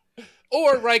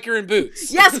 Or Riker in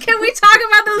boots. Yes, can we talk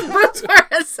about those boots for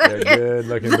a second? They're good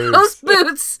looking Those boots.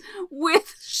 boots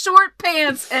with short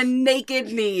pants and naked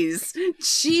knees.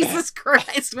 Jesus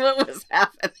Christ, what was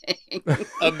happening?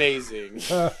 Amazing.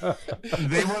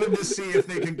 They wanted to see if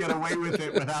they could get away with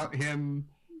it without him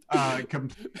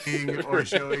complaining or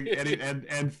showing any,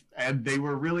 and they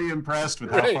were really impressed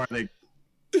with how far they.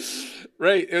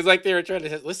 Right. It was like they were trying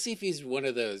to, let's see if he's one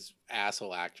of those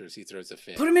asshole actors who throws a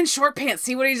fit. Put him in short pants,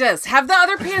 see what he does. Have the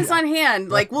other pants on hand.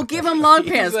 Like, we'll give him long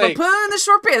pants, like, but put him in the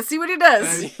short pants, see what he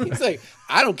does. He's like,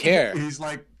 I don't care. He's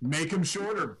like, make him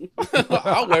shorter.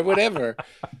 I'll wear whatever.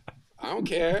 I don't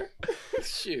care.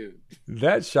 Shoot.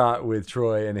 That shot with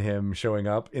Troy and him showing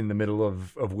up in the middle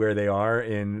of where they are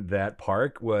in that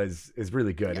park is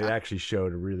really good. Yeah. It actually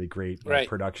showed a really great Right.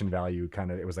 production value.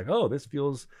 Kind of, it was like, oh, this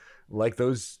feels like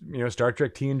those Star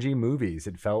Trek TNG movies.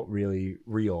 It felt really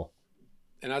real.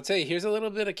 And I'll tell you, here's a little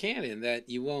bit of canon that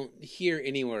you won't hear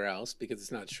anywhere else because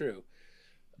it's not true.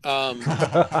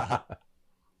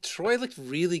 Troy looked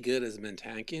really good as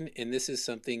Mentankin, and this is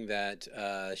something that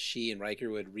she and Riker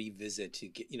would revisit to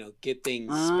get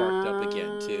things sparked up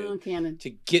again, Canon. to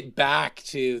get back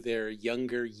to their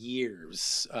younger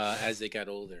years as they got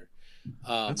older.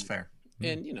 That's fair.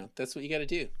 And that's what you got to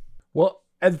do. Well,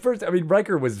 at first, I mean,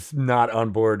 Riker was not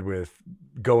on board with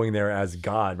going there as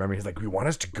God. Remember, he's like, "You want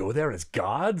us to go there as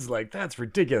gods? Like, that's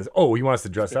ridiculous." Oh, you want us to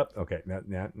dress up? Okay,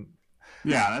 Yeah,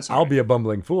 that's. I'll be a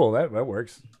bumbling fool. That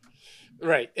works.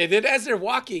 Right. And then as they're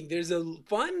walking, there's a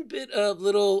fun bit of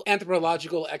little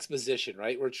anthropological exposition,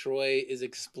 right? Where Troy is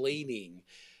explaining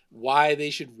why they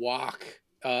should walk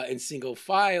in single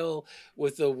file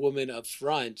with a woman up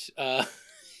front,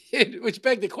 which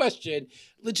begged the question,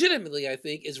 legitimately, I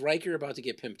think, is Riker about to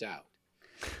get pimped out?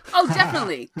 Oh,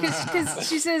 definitely. Because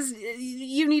she says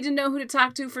you need to know who to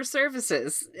talk to for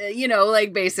services,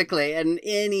 basically, and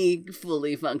any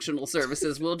fully functional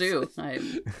services will do. That's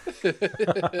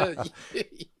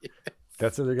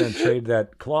what they're going to trade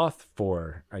that cloth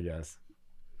for, I guess.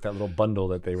 That little bundle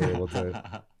that they were able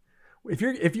to. If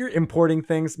you're importing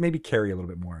things, maybe carry a little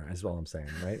bit more. Is all I'm saying,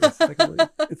 right?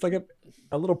 It's like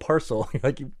a little parcel.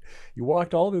 Like you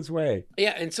walked all this way.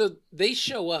 Yeah, and so they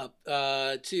show up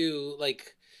to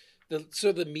like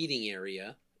the meeting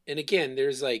area, and again,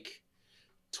 there's like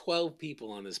 12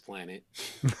 people on this planet,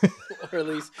 or at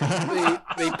least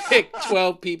they pick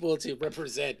 12 people to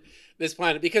represent this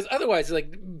planet because otherwise,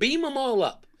 like, beam them all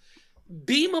up,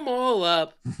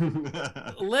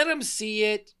 let them see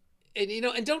it. And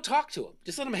and don't talk to them.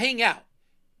 Just let them hang out.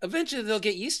 Eventually, they'll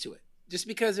get used to it. Just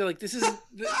because they're like, this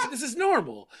is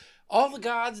normal. All the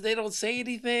gods, they don't say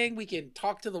anything. We can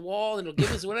talk to the wall, and it'll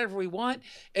give us whatever we want,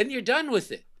 and you're done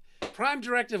with it. Prime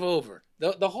Directive over.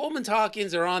 The whole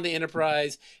Mintakans are on the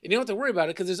Enterprise, and you don't have to worry about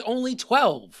it because there's only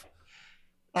 12.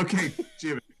 Okay,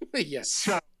 Jimmy. Yes.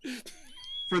 So,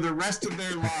 for the rest of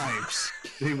their lives,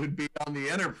 they would be on the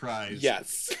Enterprise.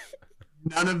 Yes.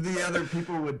 None of the other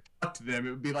people would talk to them. It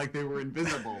would be like they were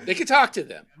invisible. They could talk to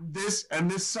them. This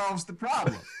solves the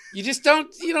problem. You just don't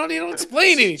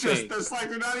explain anything. It's like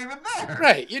they're not even there.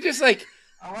 Right. You're just like,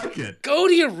 I like it. go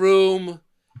to your room.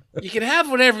 You can have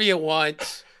whatever you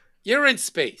want. You're in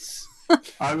space.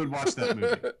 I would watch that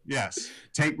movie. Yes.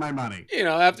 Take my money. You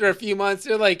know, after a few months,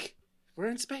 they're like, we're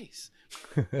in space.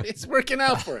 It's working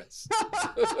out for us.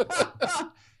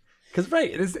 Because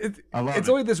it's it.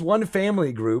 only this one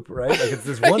family group, right? Like it's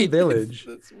this one village.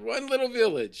 It's one little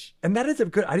village. And that is a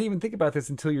good. I didn't even think about this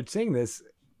until you're saying this.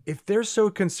 If they're so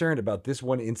concerned about this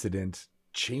one incident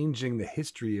changing the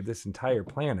history of this entire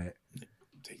planet,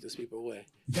 take those people away.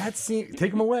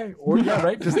 Take them away, or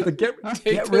right, just get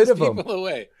Take rid of those them. people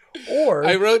away. Or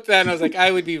I wrote that and I was like,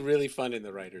 I would be really fun in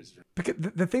the writers' room. Because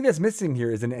the thing that's missing here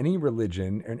is in any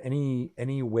religion and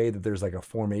any way that there's like a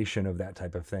formation of that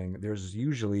type of thing, there's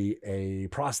usually a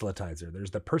proselytizer.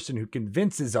 There's the person who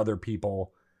convinces other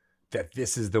people that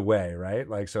this is the way, right?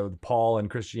 Like, so Paul and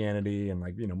Christianity and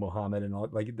like, Muhammad and all,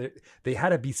 like they had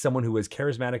to be someone who was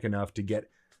charismatic enough to get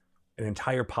an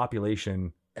entire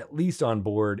population at least on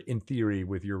board in theory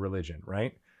with your religion,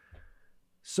 right?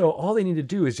 So all they need to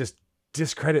do is just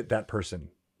discredit that person,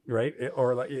 right?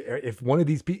 Or like if one of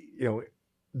these people,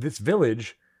 this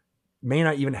village may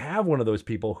not even have one of those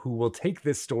people who will take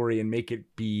this story and make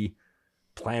it be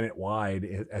planet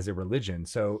wide as a religion.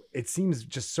 So it seems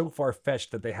just so far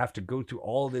fetched that they have to go through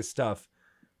all this stuff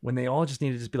when they all just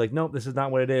need to just be like, nope, this is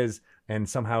not what it is, and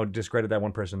somehow discredit that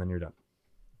one person, then you're done.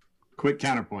 Quick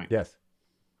counterpoint. Yes.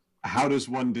 How does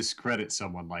one discredit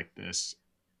someone like this?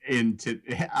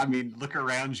 Look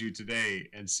around you today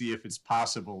and see if it's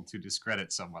possible to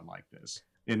discredit someone like this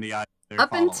in the eyes of their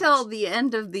followers. Until the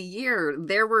end of the year,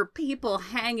 there were people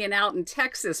hanging out in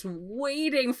Texas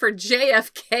waiting for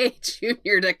JFK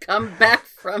Jr. to come back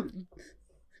from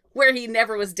where he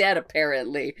never was dead,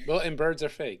 apparently. Well, and birds are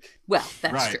fake. Well,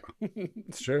 that's right. true.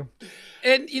 It's true.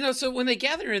 And, so when they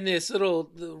gather in this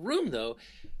the room, though,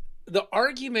 the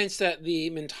arguments that the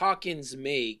Mintakans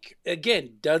make,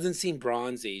 again, doesn't seem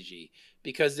Bronze Agey,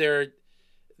 because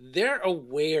they're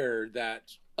aware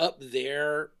that up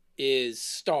there is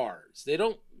stars. They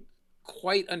don't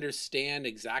quite understand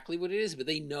exactly what it is, but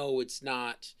they know it's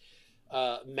not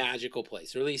a magical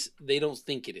place, or at least they don't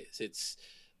think it is.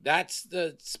 That's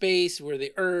the space where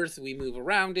the Earth, we move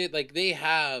around it. Like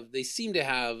they seem to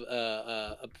have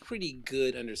a pretty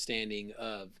good understanding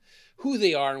of who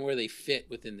they are and where they fit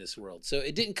within this world. So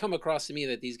it didn't come across to me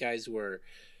that these guys were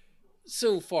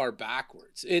so far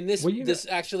backwards. And this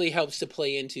actually helps to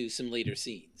play into some later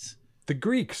scenes. The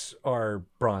Greeks are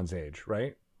Bronze Age,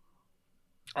 right?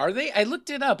 Are they? I looked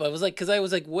it up. I was like,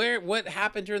 what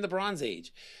happened during the Bronze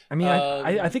Age? I mean,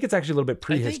 I think it's actually a little bit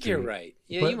prehistory. I think you're right.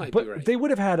 Yeah, you might be right. They would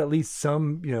have had at least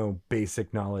some,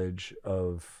 basic knowledge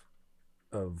of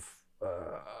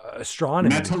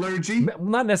astronomy, metallurgy.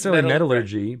 Not necessarily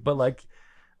metallurgy, but like,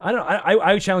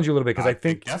 I challenge you a little bit because I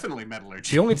think definitely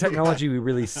metallurgy. The only technology we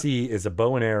really see is a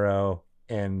bow and arrow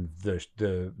and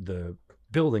the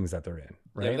buildings that they're in.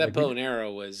 Right? Yeah, that bow and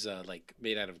arrow was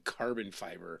made out of carbon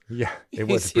fiber. Yeah, it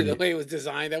was. The way it was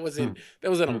designed, that wasn't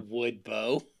a wood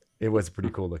bow. It was a pretty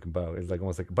cool looking bow. It's like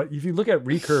almost like, but if you look at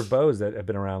recurve bows that have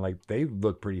been around, like they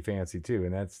look pretty fancy too,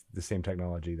 and that's the same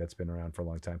technology that's been around for a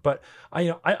long time. But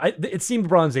it seemed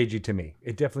Bronze Agey to me.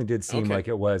 It definitely did seem like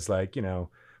it was like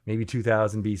maybe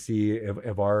 2000 BC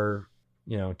of our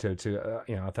to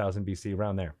 1000 BC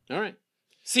around there. All right,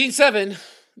 scene 7,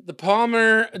 the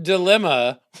Palmer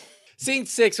dilemma. Scene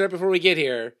 6, right before we get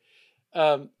here,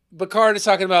 Picard is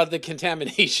talking about the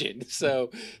contamination. So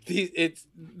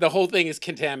the whole thing is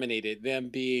contaminated, them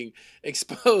being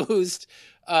exposed.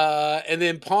 And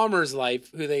then Palmer's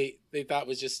life, who they thought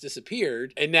was just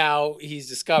disappeared. And now he's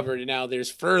discovered, and now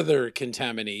there's further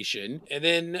contamination. And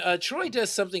then Troy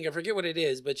does something, I forget what it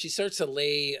is, but she starts to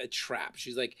lay a trap.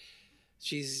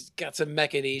 She's got some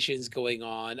machinations going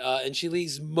on, and she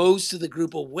leads most of the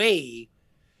group away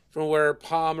from where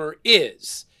Palmer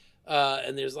is.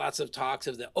 And there's lots of talks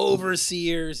of the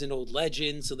overseers and old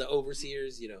legends. So the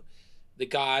overseers, the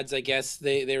gods, I guess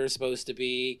they were supposed to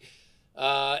be.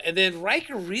 And then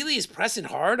Riker really is pressing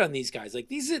hard on these guys. Like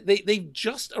they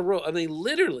just arose. I mean,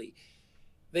 literally,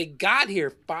 they got here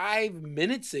 5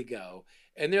 minutes ago,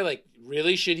 and they're like,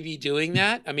 really, should he be doing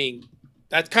that? I mean,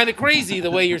 that's kind of crazy the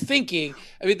way you're thinking.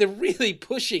 I mean, they're really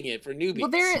pushing it for newbies.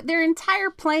 Well, their entire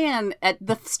plan at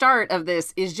the start of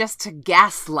this is just to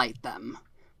gaslight them.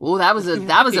 Oh, that was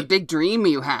a big dream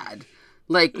you had.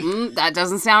 Like, that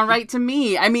doesn't sound right to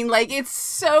me. I mean, like, it's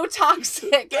so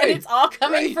toxic, and it's all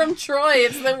coming from Troy.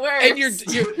 It's the worst.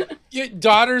 And your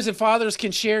daughters and fathers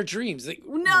can share dreams. Like,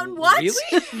 no, what?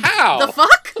 Really? How? The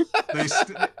fuck?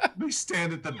 They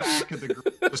stand at the back of the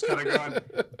group, just kind of going,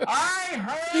 I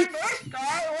heard this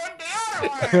guy went the other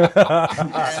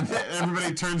way. And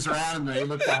everybody turns around and they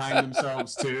look behind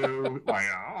themselves too. Like,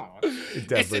 oh.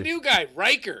 It's the new guy,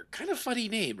 Riker. Kind of funny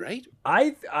name, right?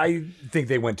 I think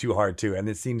they went too hard too, and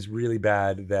it seems really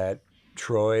bad that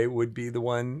Troy would be the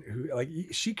one who, like,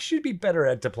 she should be better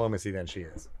at diplomacy than she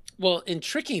is. Well, in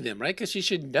tricking them, right? Because she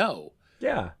should know.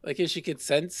 Yeah. Like, if she could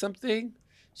sense something.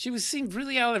 She seemed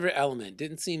really out of her element.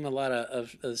 Didn't seem a lot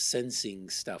of sensing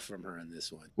stuff from her in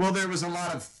this one. Well, there was a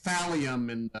lot of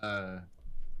thallium in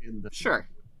the Sure.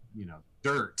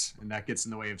 Dirt, and that gets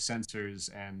in the way of sensors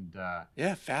and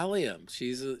yeah, thallium.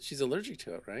 She's allergic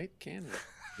to it, right? Canon.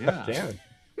 Yeah. Canon.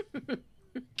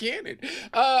 Canon.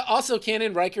 Also,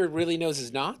 Canon, Riker really knows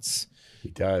his knots. He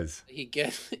does. He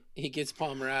gets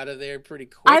Palmer out of there pretty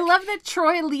quick. I love that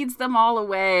Troy leads them all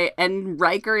away, and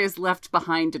Riker is left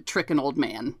behind to trick an old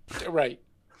man. Right.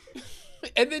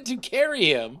 And then to carry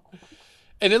him.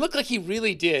 And it looked like he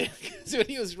really did. So when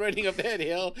he was running up that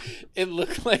hill, it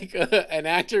looked like an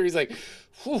actor. He's like,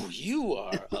 whew, you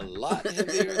are a lot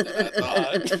heavier than I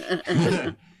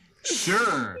thought.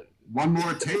 Sure. One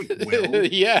more take, Will.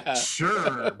 Yeah.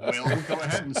 Sure, Will. Go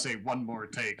ahead and say one more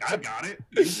take. I got it.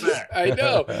 You bet. I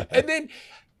know. And then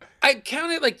I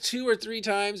counted like 2 or 3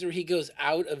 times where he goes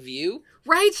out of view.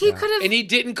 Right? He could have. And he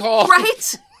didn't call. Right?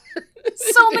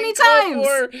 So many times.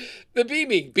 For the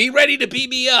beaming. Be ready to beam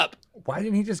me up. Why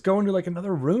didn't he just go into like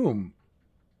another room?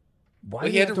 Why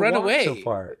did he had to run walk away so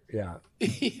far? Yeah.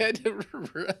 He had to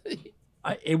run.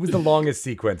 It was the longest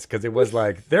sequence because it was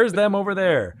like, there's them over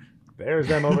there. There's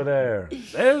them over there.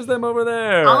 There's them over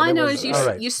there. All I know is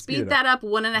you speed that up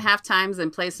 1.5 times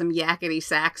and play some yakety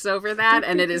sax over that,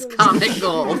 and it is comic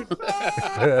gold.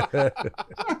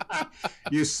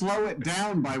 You slow it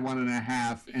down by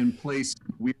 1.5 and play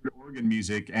some weird organ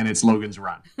music, and it's Logan's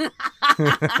Run.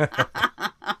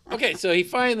 Okay, so he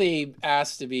finally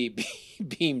asked to be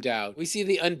beamed out. We see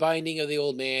the unbinding of the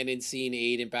old man in scene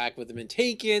 8 and back with the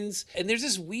Mentakins. And there's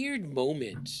this weird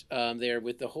moment there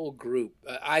with the whole group,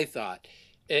 I thought.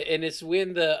 And it's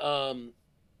when the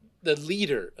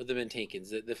leader of the Mentakins,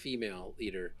 the female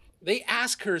leader, they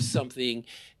ask her something,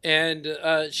 and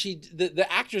the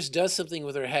actress does something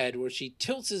with her head where she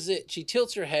tilts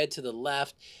her head to the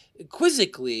left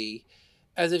quizzically,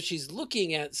 as if she's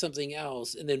looking at something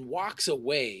else, and then walks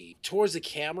away towards the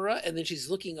camera, and then she's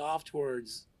looking off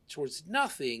towards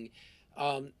nothing,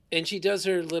 and she does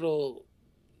her little.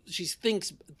 She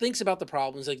thinks about the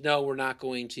problems, like, no, we're not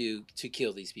going to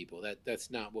kill these people. That's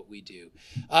not what we do.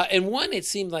 And one, it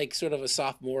seemed like sort of a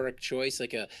sophomoric choice,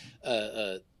 like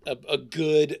a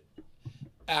good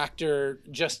actor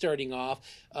just starting off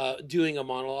doing a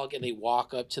monologue, and they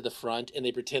walk up to the front and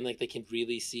they pretend like they can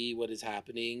really see what is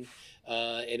happening,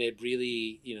 and it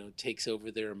really takes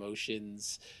over their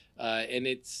emotions, and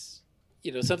it's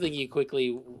something you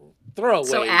quickly throw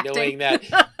away, knowing that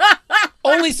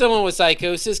only someone with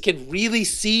psychosis can really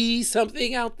see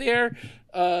something out there.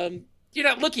 You're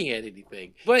not looking at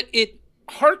anything, but it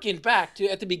harkened back to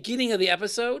at the beginning of the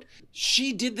episode.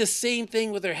 She did the same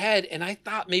thing with her head, and I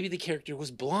thought maybe the character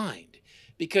was blind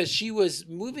because she was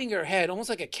moving her head almost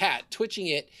like a cat, twitching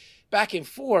it back and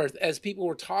forth as people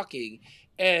were talking,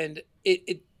 and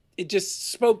it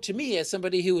just spoke to me as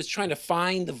somebody who was trying to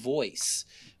find the voice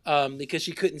because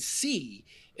she couldn't see.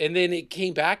 And then it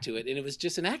came back to it, and it was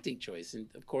just an acting choice. And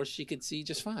of course, she could see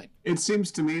just fine. It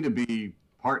seems to me to be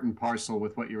part and parcel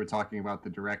with what you were talking about, the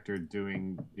director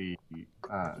doing the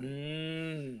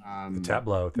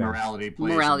tableau thing. morality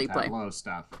play tableau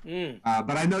stuff.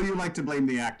 But I know you like to blame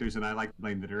the actors, and I like to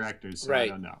blame the directors, so right. I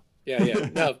don't know. Yeah.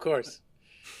 No, of course.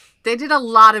 They did a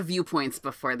lot of viewpoints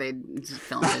before they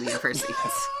filmed any of her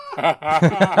scenes.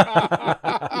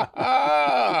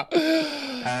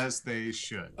 As they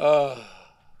should.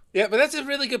 Yeah, but that's a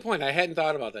really good point. I hadn't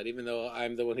thought about that, even though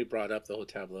I'm the one who brought up the whole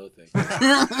tableau thing.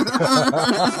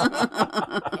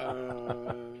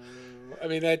 I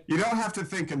mean, that you don't have to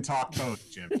think and talk both,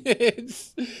 Jim.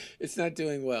 It's not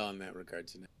doing well in that regard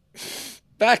tonight.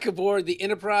 Back aboard the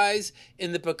Enterprise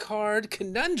in the Picard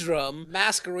conundrum,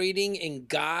 masquerading in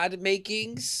God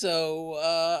making. So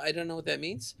I don't know what that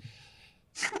means.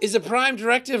 Is a Prime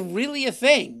Directive really a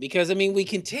thing? Because I mean, we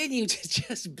continue to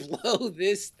just blow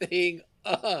this thing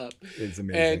up. It's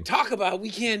amazing. And talk about we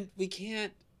can't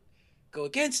go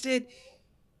against it,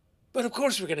 but of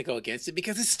course we're going to go against it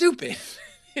because it's stupid.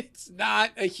 It's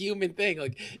not a human thing.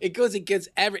 Like, it goes against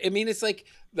I mean, it's like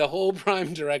the whole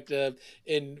Prime Directive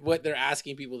and what they're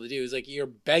asking people to do is like you're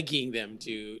begging them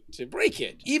to break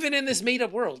it. Even in this made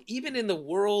up world, even in the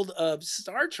world of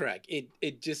Star Trek,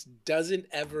 it just doesn't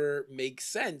ever make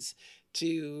sense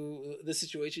to the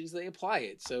situations they apply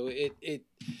it. So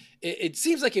it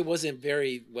seems like it wasn't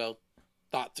very well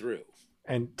thought through.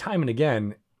 And time and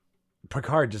again,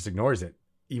 Picard just ignores it.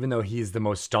 Even though he's the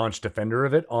most staunch defender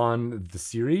of it on the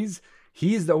series,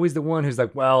 he's always the one who's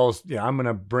like, well, I'm going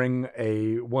to bring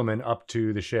a woman up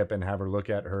to the ship and have her look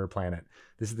at her planet.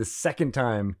 This is the second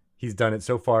time he's done it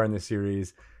so far in the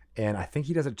series. And I think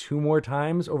he does it 2 more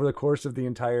times over the course of the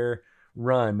entire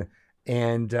run.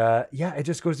 And it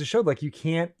just goes to show, like, you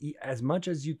can't, as much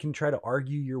as you can try to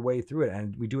argue your way through it.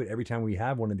 And we do it every time we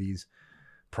have one of these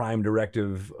Prime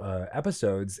Directive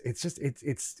episodes. It's just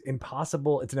it's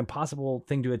impossible. It's an impossible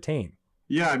thing to attain.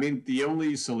 Yeah, I mean, the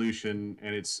only solution,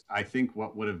 and it's I think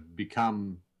what would have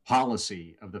become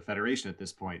policy of the Federation at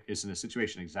this point, is in a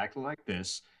situation exactly like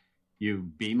this. You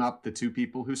beam up the 2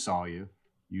 people who saw you,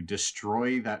 you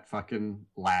destroy that fucking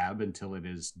lab until it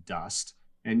is dust,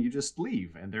 and you just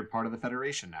leave, and they're part of the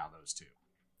Federation now. Those 2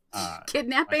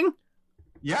 kidnapping.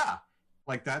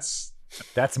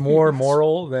 That's more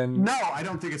moral than... No, I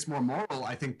don't think it's more moral.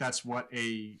 I think that's what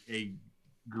a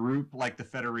group like the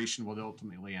Federation will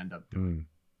ultimately end up doing.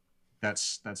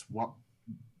 That's what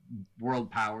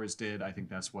world powers did. I think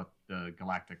that's what the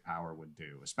galactic power would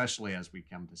do, especially as we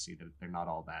come to see that they're not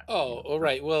all that. Oh, all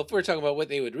right. Well, if we're talking about what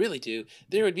they would really do,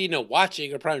 there would be no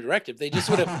watching or Prime Directive. They just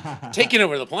would have taken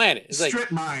over the planet. It's like,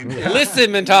 strip mine.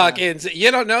 Listen, Mintalkins,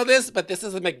 you don't know this, but this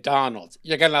is a McDonald's.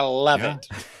 You're going to love it.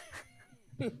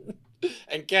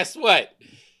 And guess what?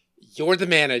 You're the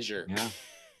manager. Yeah.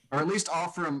 Or at least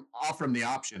offer them the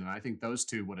option. And I think those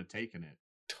 2 would have taken it.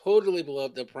 Totally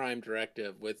beloved the Prime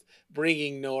Directive with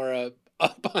bringing Nora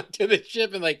up onto the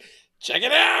ship and like, check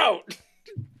it out.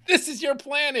 This is your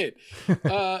planet.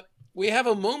 We have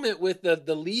a moment with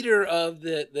the leader of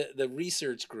the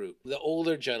research group, the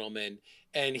older gentleman,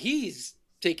 and he's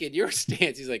taking your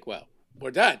stance. He's like, well, we're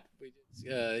done.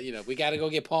 We got to go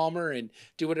get Palmer and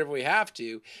do whatever we have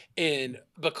to. And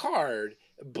Picard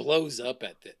blows up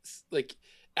at this. Like,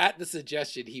 at the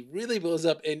suggestion, he really blows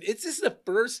up. And it's just the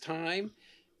first time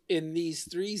in these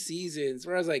 3 seasons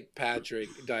where I was like, Patrick,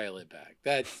 dial it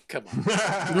back. Come on.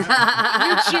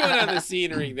 You're chewing on the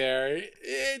scenery there.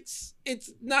 It's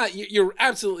not, you're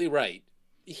absolutely right.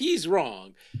 He's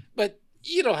wrong. But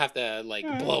you don't have to,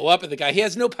 blow up at the guy. He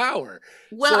has no power.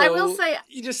 Well, I will say...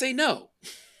 You just say no.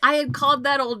 I had called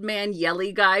that old man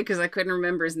Yelly Guy because I couldn't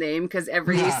remember his name because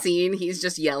every scene he's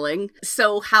just yelling.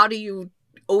 So how do you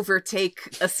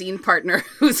overtake a scene partner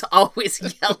who's always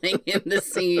yelling in the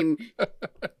scene?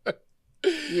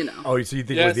 Oh, so you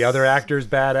think it was the other actors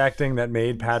bad acting that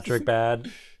made Patrick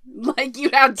bad? Like you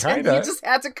just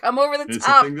had to come over the it's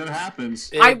top. It's a thing that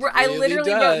happens. I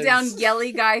literally wrote down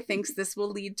Yelly Guy thinks this will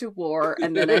lead to war,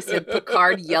 and then I said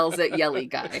Picard yells at Yelly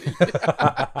Guy.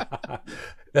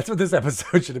 That's what this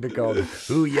episode should have been called.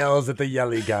 Who yells at the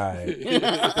Yelly Guy?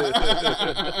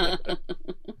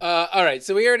 All right,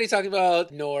 so we already talked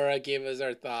about Nora, gave us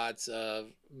our thoughts of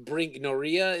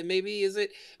Noria, maybe, is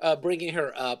it? Bringing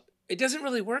her up. It doesn't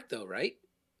really work though, right?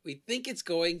 We think it's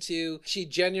going to. She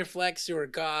genuflects to her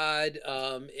god,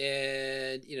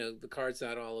 and Picard's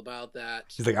not all about that.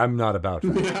 She's like, I'm not about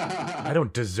that. I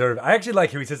don't deserve it. I actually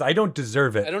like how he says, I don't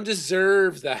deserve it. I don't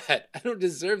deserve that. I don't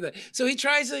deserve that. So he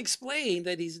tries to explain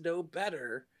that he's no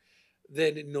better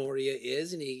than Noria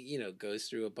is, and he, goes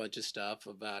through a bunch of stuff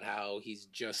about how he's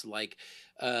just like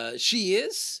she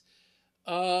is,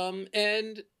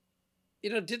 and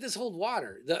did this hold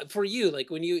water for you? Like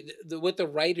when what the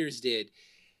writers did.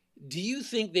 Do you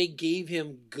think they gave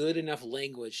him good enough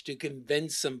language to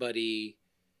convince somebody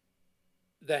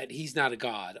that he's not a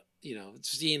god,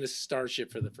 seeing the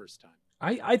starship for the first time?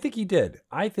 I think he did.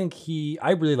 I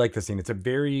really like the scene. It's a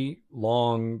very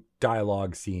long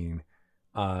dialogue scene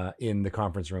in the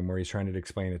conference room where he's trying to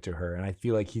explain it to her. And I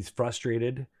feel like he's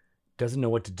frustrated, doesn't know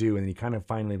what to do. And he kind of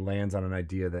finally lands on an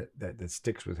idea that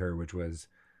sticks with her, which was,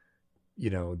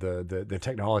 the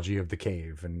technology of the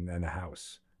cave and the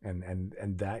house. And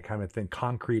that kind of thing,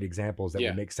 concrete examples that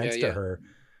would make sense to her,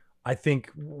 I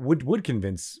think would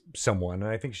convince someone,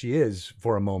 and I think she is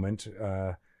for a moment,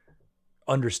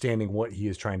 understanding what he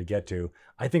is trying to get to.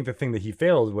 I think the thing that he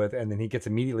fails with, and then he gets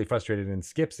immediately frustrated and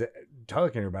skips it,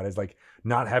 talking about, is like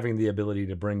not having the ability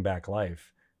to bring back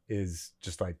life is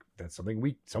just like, that's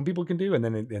something some people can do, and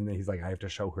then he's like, I have to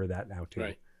show her that now too.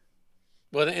 Right.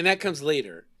 Well, and that comes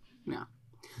later. Yeah.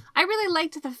 I really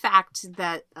liked the fact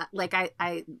that,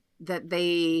 that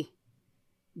they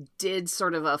did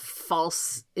sort of a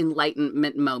false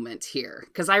enlightenment moment here,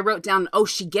 because I wrote down, "Oh,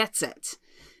 she gets it,"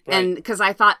 Right. and because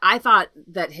I thought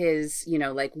that his,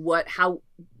 like,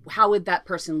 how would that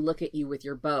person look at you with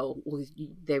your bow? Well,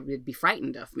 they would be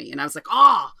frightened of me, and I was like,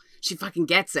 "Oh, she fucking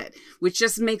gets it," which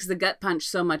just makes the gut punch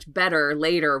so much better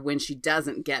later when she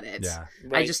doesn't get it. Yeah.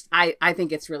 Right. I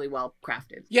think it's really well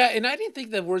crafted. Yeah, and I didn't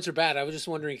think the words are bad. I was just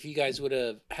wondering if you guys would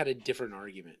have had a different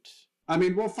argument. I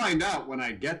mean, we'll find out when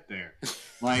I get there.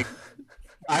 Like,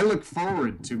 I look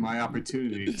forward to my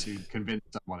opportunity to convince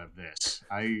someone of this.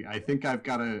 I think I've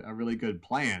got a really good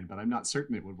plan, but I'm not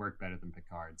certain it would work better than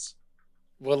Picard's.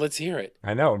 Well, let's hear it.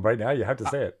 I know. Right now, you have to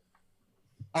say it.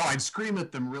 Oh, I'd scream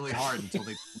at them really hard until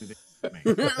they told me they me.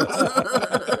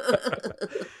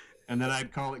 And then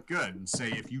I'd call it good and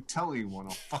say, if you tell anyone,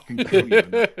 I'll fucking kill you.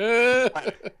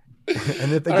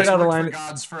 And if they I've get out of worked line, for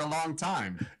gods for a long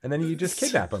time. and then you just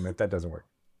kidnap them if that doesn't work.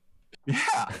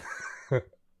 Yeah.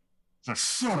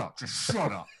 Just shut up.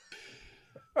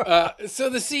 So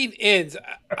the scene ends,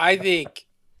 I think,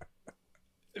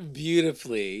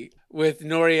 beautifully with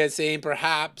Noria saying,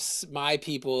 perhaps my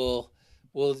people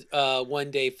will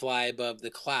one day fly above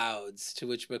the clouds, to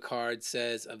which Picard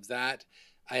says, of that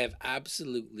I have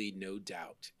absolutely no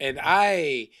doubt. And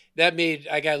I got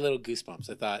a little goosebumps.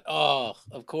 I thought, oh,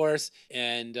 of course.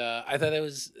 And I thought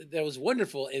that was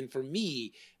wonderful. And for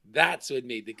me, that's what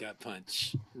made the gut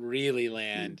punch really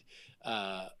land,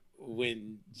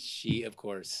 when she, of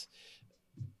course,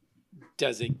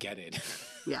 doesn't get it.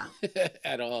 Yeah.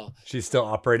 At all. She's still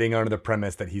operating under the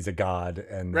premise that he's a god,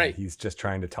 and Right. he's just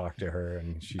trying to talk to her.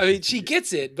 And she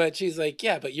gets it, but she's like,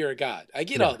 yeah, but you're a god. I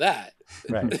get all that.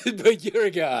 Right. But you're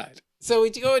a god. So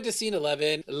we go into scene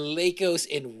 11, Lakos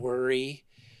in worry.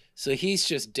 So he's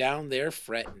just down there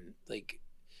fretting. Like,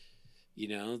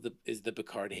 is the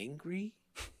Picard angry?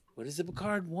 What does the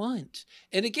Picard want?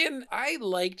 And again, I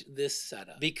liked this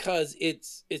setup because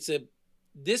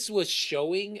this was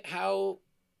showing how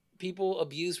people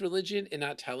abuse religion and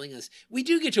not telling us. We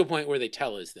do get to a point where they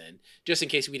tell us then, just in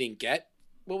case we didn't get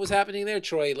what was happening there.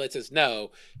 Troy lets us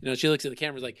know. She looks at the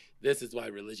cameras like, this is why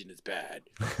religion is bad.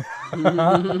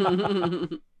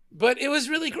 But it was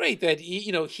really great that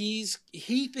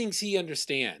he thinks he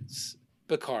understands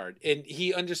Picard, and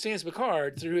he understands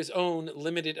Picard through his own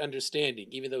limited understanding,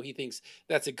 even though he thinks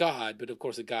that's a god. But of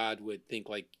course a god would think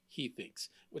like he thinks,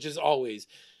 which is always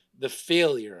the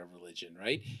failure of religion,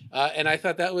 right? And I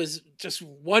thought that was just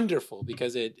wonderful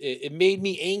because it made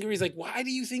me angry. He's like, why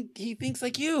do you think he thinks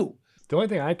like you? The only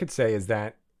thing I could say is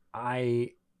that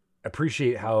I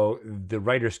appreciate how the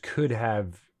writers could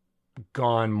have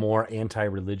gone more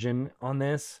anti-religion on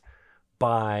this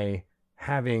by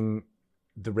having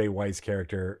the Ray Wise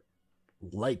character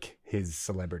like his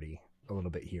celebrity a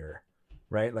little bit here,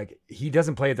 right? Like, he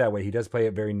doesn't play it that way. He does play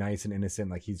it very nice and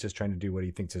innocent. Like, he's just trying to do what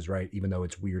he thinks is right, even though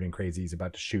it's weird and crazy. He's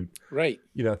about to shoot, Right.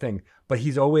 Thing. But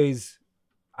he's always,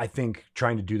 I think,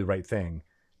 trying to do the right thing.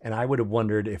 And I would have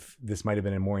wondered if this might have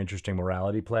been a more interesting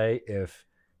morality play if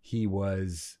he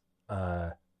was,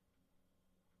 like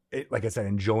I said,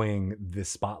 enjoying this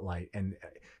spotlight and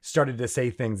started to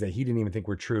say things that he didn't even think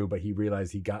were true, but he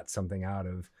realized he got something out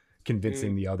of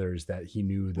convincing the others that he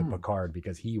knew the Picard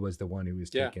because he was the one who was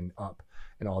taken up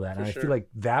and all that. And I feel like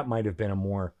that might have been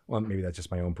maybe that's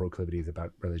just my own proclivities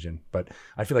about religion, but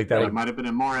I feel like that might have been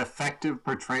a more effective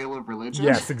portrayal of religion.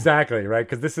 Yes, exactly. Right.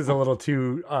 Because this is a little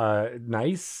too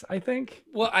nice, I think.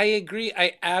 Well, I agree.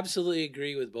 I absolutely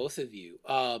agree with both of you.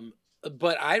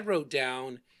 But I wrote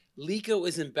down, Liko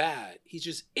isn't bad. He's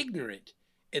just ignorant.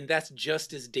 And that's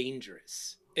just as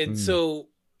dangerous. And so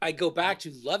I go back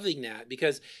to loving that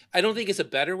because I don't think it's a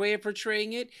better way of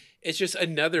portraying it. It's just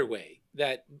another way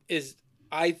that is,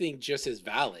 I think, just as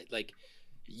valid. Like,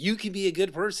 you can be a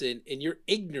good person and your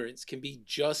ignorance can be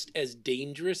just as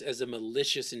dangerous as a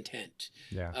malicious intent.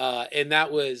 Yeah. And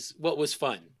that was what was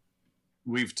fun.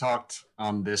 We've talked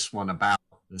on this one about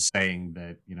the saying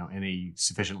that, any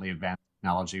sufficiently advanced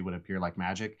technology would appear like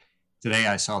magic. Today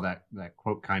I saw that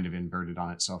quote kind of inverted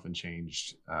on itself and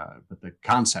changed, but the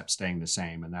concept staying the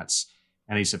same, and that's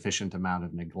any sufficient amount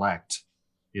of neglect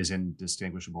is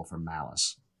indistinguishable from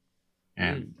malice.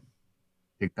 And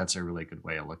I think that's a really good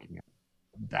way of looking at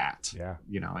that. Yeah.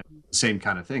 Same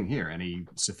kind of thing here. Any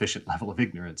sufficient level of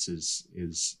ignorance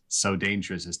is so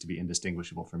dangerous as to be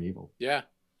indistinguishable from evil. Yeah.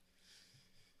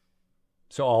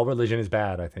 So all religion is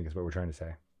bad, I think is what we're trying to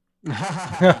say.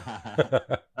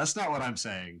 That's not what I'm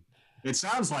saying. It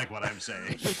sounds like what I'm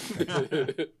saying.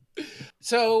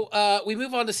 So we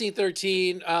move on to scene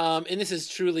 13. And this is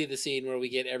truly the scene where we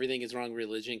get everything is wrong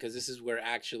religion, because this is where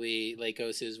actually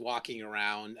Lakos is walking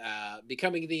around,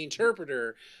 becoming the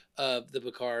interpreter of the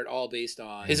Picard, all based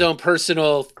on his own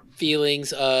personal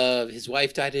feelings of his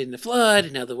wife died in the flood,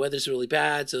 and now the weather's really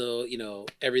bad, so,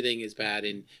 everything is bad,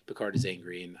 and Picard is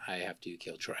angry, and I have to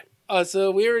kill Troy.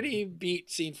 So we already beat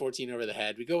scene 14 over the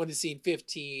head. We go into scene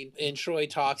 15, and Troy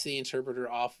talks the interpreter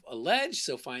off a ledge,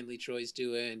 so finally Troy's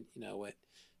doing, what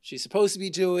she's supposed to be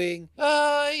doing.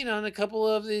 And a couple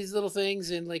of these little things,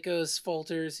 and Lako's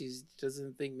falters. He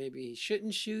doesn't think maybe he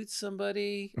shouldn't shoot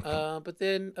somebody. But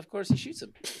then, of course, he shoots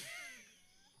him.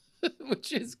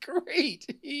 Which is great.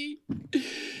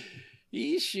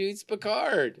 He shoots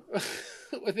Picard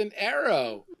with an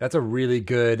arrow. That's a really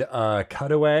good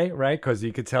cutaway, right? Because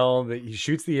you could tell that he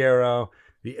shoots the arrow.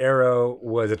 The arrow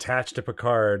was attached to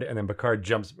Picard, and then Picard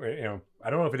jumps. I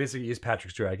don't know if it is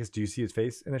Patrick Stewart. I guess, do you see his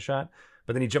face in the shot?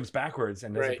 But then he jumps backwards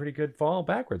and does a pretty good fall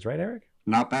backwards, right, Eric?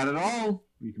 Not bad at all.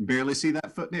 You can barely see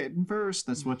that foot hitting first.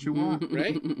 That's what you want,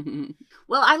 right?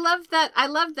 Well, I love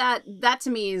that. That to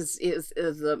me is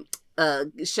the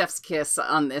chef's kiss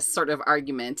on this sort of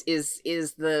argument. Is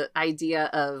the idea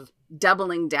of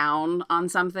doubling down on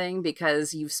something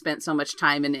because you've spent so much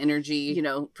time and energy,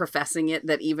 professing it,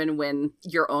 that even when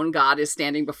your own God is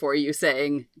standing before you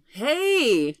saying,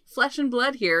 hey, flesh and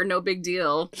blood here, no big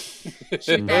deal.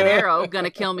 Shoot that arrow, gonna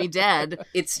kill me dead.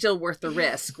 It's still worth the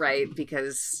risk, right?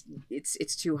 Because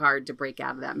it's too hard to break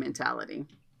out of that mentality.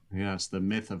 Yes, the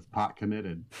myth of pot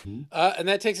committed. And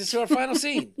that takes us to our final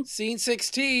scene. Scene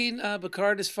 16,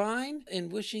 Picard is fine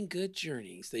and wishing good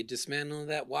journeys. They dismantle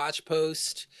that watch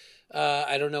post.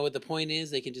 I don't know what the point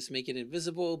is. They can just make it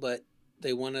invisible, but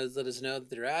they want to let us know that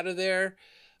they're out of there.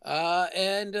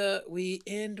 And we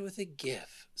end with a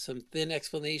GIF, some thin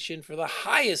explanation for the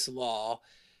highest law,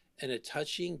 and a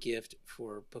touching gift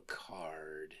for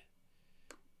Picard.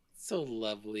 So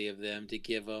lovely of them to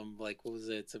give him, what was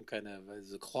it? Some kind of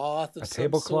a cloth of a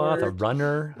tablecloth, a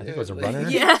runner. I think it was a runner.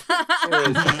 Yeah.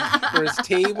 for his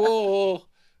table.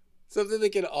 Something they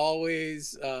can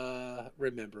always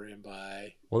remember him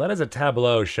by. Well, that is a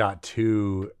tableau shot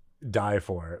to die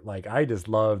for. I just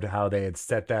loved how they had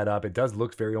set that up. It does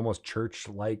look very almost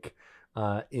church-like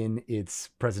in its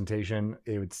presentation.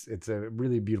 It's a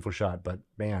really beautiful shot, but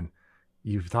man,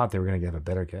 you thought they were going to give a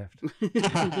better gift.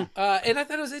 And I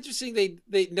thought it was interesting.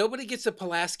 They nobody gets a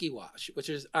Pulaski wash, which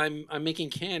is I'm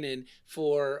making canon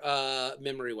for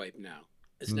Memory Wipe now.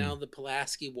 It's now the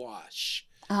Pulaski wash.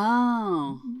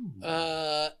 Oh.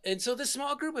 And so this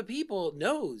small group of people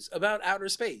knows about outer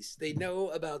space. They know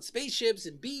about spaceships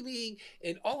and beaming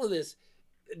and all of this.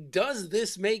 Does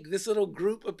this make this little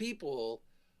group of people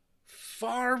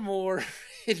far more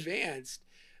advanced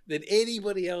than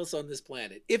anybody else on this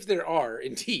planet? If there are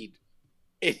indeed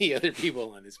any other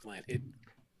people on this planet.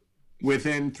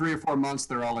 Within 3 or 4 months,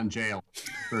 they're all in jail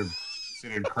for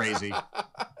considered crazy.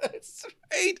 That's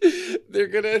right.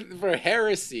 They're for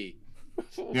heresy.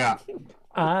 Yeah.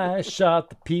 I shot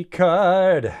the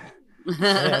Picard and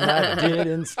I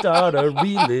didn't start a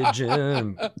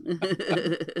religion.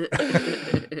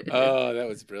 Oh, that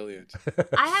was brilliant.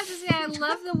 I have to say,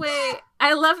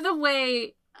 I love the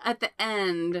way at the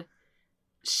end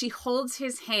she holds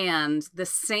his hand the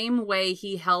same way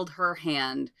he held her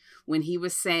hand when he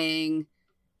was saying,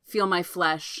 feel my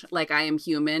flesh like I am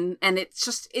human. And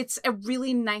it's a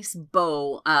really nice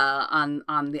bow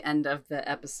on the end of the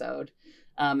episode.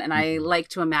 And I like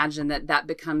to imagine that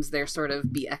becomes their sort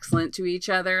of be excellent to each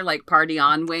other, party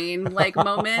on, Wayne,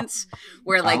 moments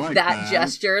where that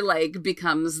gesture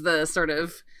becomes the sort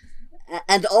of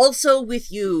and also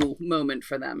with you moment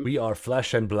for them. We are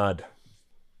flesh and blood.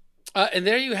 And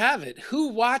there you have it. Who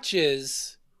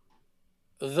watches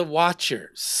The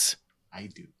Watchers? I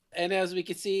do. And as we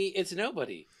can see, it's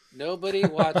nobody. Nobody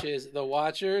watches The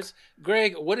Watchers.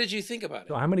 Greg, what did you think about it?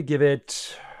 So I'm going to give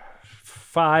it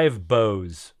 5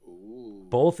 bows. Ooh.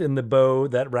 Both in the bow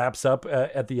that wraps up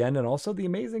at the end and also the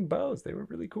amazing bows. They were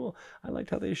really cool. I liked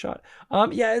how they shot.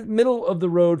 Middle of the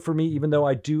road for me, even though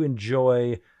I do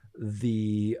enjoy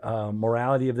the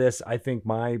morality of this. I think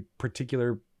my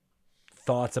particular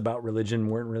thoughts about religion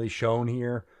weren't really shown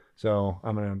here. So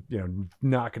I'm going to,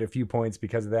 knock it a few points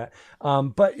because of that.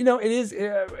 But, it is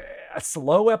a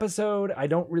slow episode. I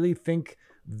don't really think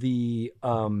the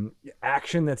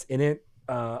action that's in it,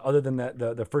 other than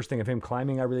the first thing of him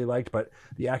climbing, I really liked. But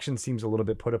the action seems a little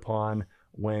bit put upon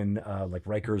when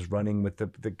Riker's running with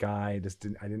the guy.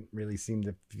 I didn't really seem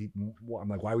to. I'm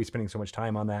like, why are we spending so much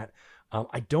time on that?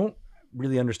 I don't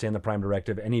really understand the Prime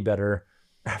Directive any better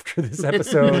after this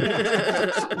episode,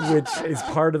 which is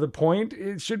part of the point.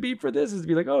 It should be for this is to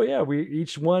be like, oh yeah, we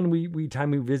time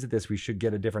we visit this, we should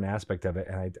get a different aspect of it.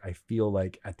 And I feel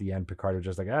like at the end, Picard was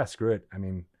just like, screw it. I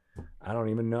mean, I don't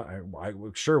even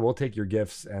know. Sure, we'll take your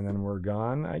gifts and then we're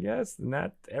gone, I guess. And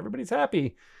that everybody's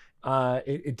happy.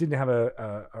 It didn't have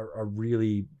a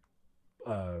really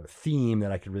theme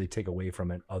that I could really take away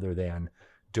from it other than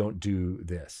don't do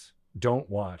this. Don't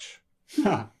watch.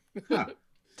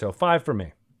 So 5 for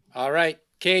me. All right.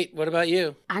 Kate, what about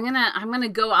you? I'm gonna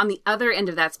go on the other end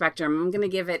of that spectrum. I'm gonna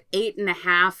give it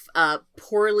 8.5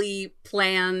 poorly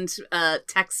planned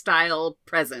textile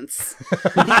presents.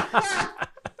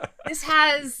 This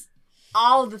has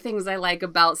all the things I like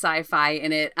about sci-fi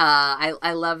in it.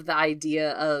 I love the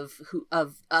idea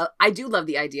I do love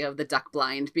the idea of the duck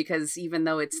blind, because even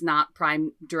though it's not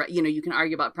prime direct, you can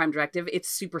argue about prime directive, it's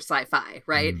super sci-fi,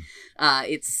 right?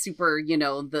 It's super,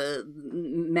 the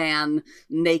man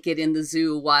naked in the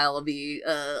zoo while the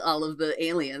all of the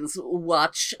aliens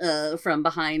watch from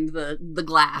behind the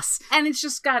glass, and it's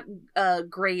just got a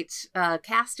great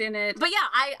cast in it. But yeah,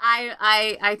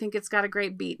 I think it's got a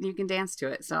great beat and you can dance to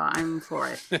it, so I'm for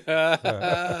it.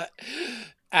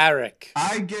 Eric.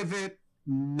 I give it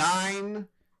 9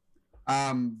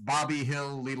 Bobby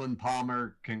Hill, Leland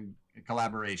Palmer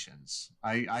collaborations.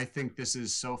 I think this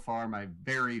is so far my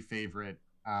very favorite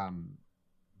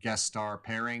guest star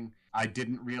pairing. I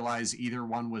didn't realize either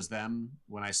one was them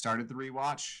when I started the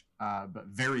rewatch, but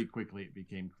very quickly it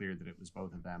became clear that it was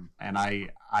both of them. And I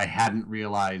hadn't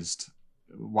realized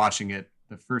watching it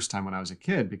the first time when I was a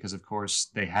kid, because of course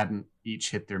they hadn't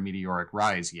each hit their meteoric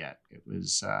rise yet. It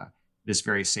was this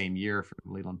very same year for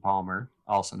Leland Palmer,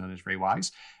 also known as Ray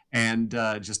Wise, and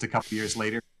just a couple years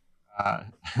later,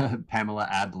 Pamela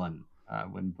Adlon,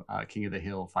 when King of the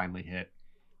Hill finally hit.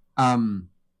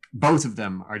 Both of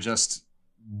them are just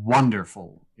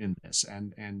wonderful in this,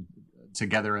 and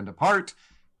together and apart,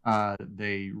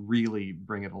 they really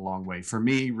bring it a long way. For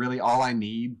me, really all I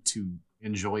need to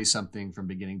enjoy something from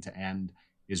beginning to end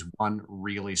is one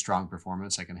really strong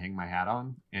performance I can hang my hat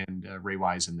on, and Ray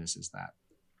Wise in this is that.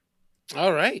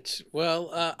 All right.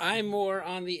 Well, I'm more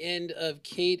on the end of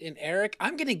Kate and Eric.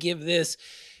 I'm going to give this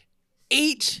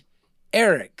 8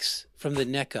 Erics from the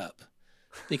neck up,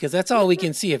 because that's all we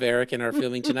can see of Eric in our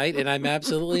filming tonight, and I'm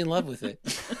absolutely in love with it.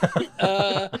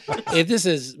 This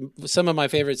is some of my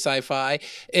favorite sci-fi,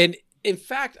 and in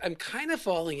fact, I'm kind of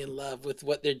falling in love with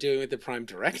what they're doing with the Prime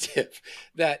Directive.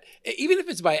 That even if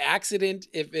it's by accident,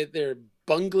 if they're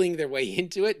bungling their way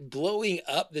into it, blowing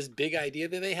up this big idea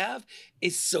that they have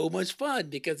is so much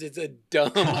fun, because it's a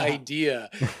dumb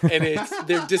idea and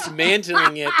they're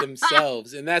dismantling it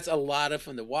themselves. And that's a lot of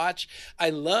fun to watch. I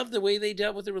love the way they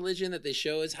dealt with the religion, that they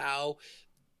show us how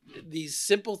these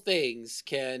simple things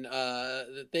can,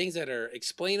 the things that are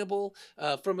explainable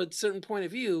from a certain point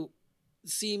of view,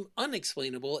 seem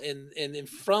unexplainable, and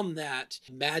from that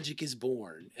magic is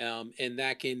born, and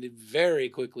that can very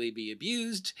quickly be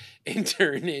abused and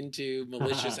turn into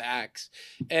malicious acts,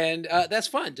 and that's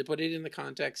fun to put it in the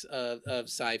context of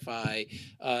sci-fi,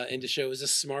 and to show us a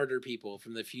smarter people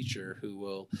from the future who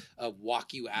will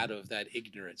walk you out of that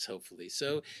ignorance, hopefully.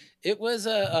 So it was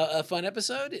a fun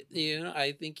episode.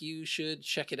 I think you should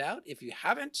check it out if you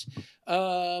haven't.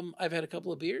 I've had a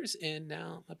couple of beers and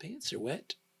now my pants are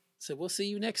wet. So we'll see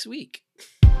you next week.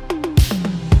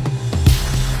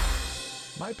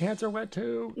 My pants are wet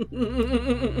too.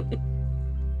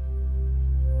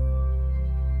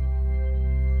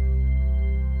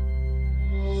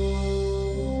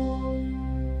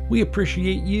 We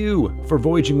appreciate you for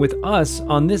voyaging with us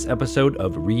on this episode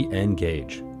of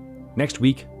Re-Engage. Next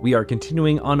week, we are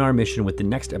continuing on our mission with the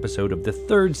next episode of the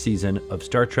 3rd season of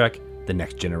Star Trek: The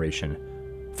Next Generation.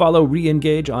 Follow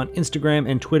Re-Engage on Instagram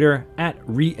and Twitter at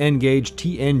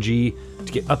ReEngageTNG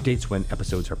to get updates when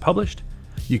episodes are published.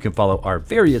 You can follow our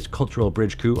various Cultural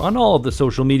Bridge crew on all of the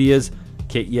social medias.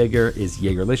 Kate Yeager is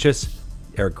Yeagerlicious.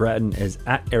 Eric Gratton is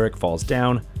at Eric Falls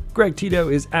Down. Greg Tito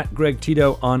is at Greg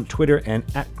Tito on Twitter and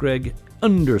at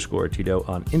Greg_Tito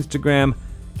on Instagram.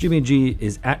 Jimmy G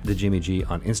is at the Jimmy G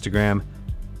on Instagram.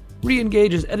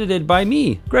 Re-Engage is edited by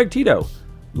me, Greg Tito.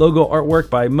 Logo artwork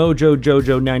by Mojo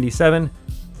Jojo 97.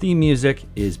 Theme music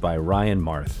is by Ryan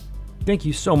Marth. Thank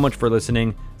you so much for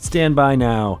listening. Stand by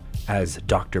now as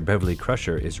Dr. Beverly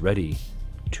Crusher is ready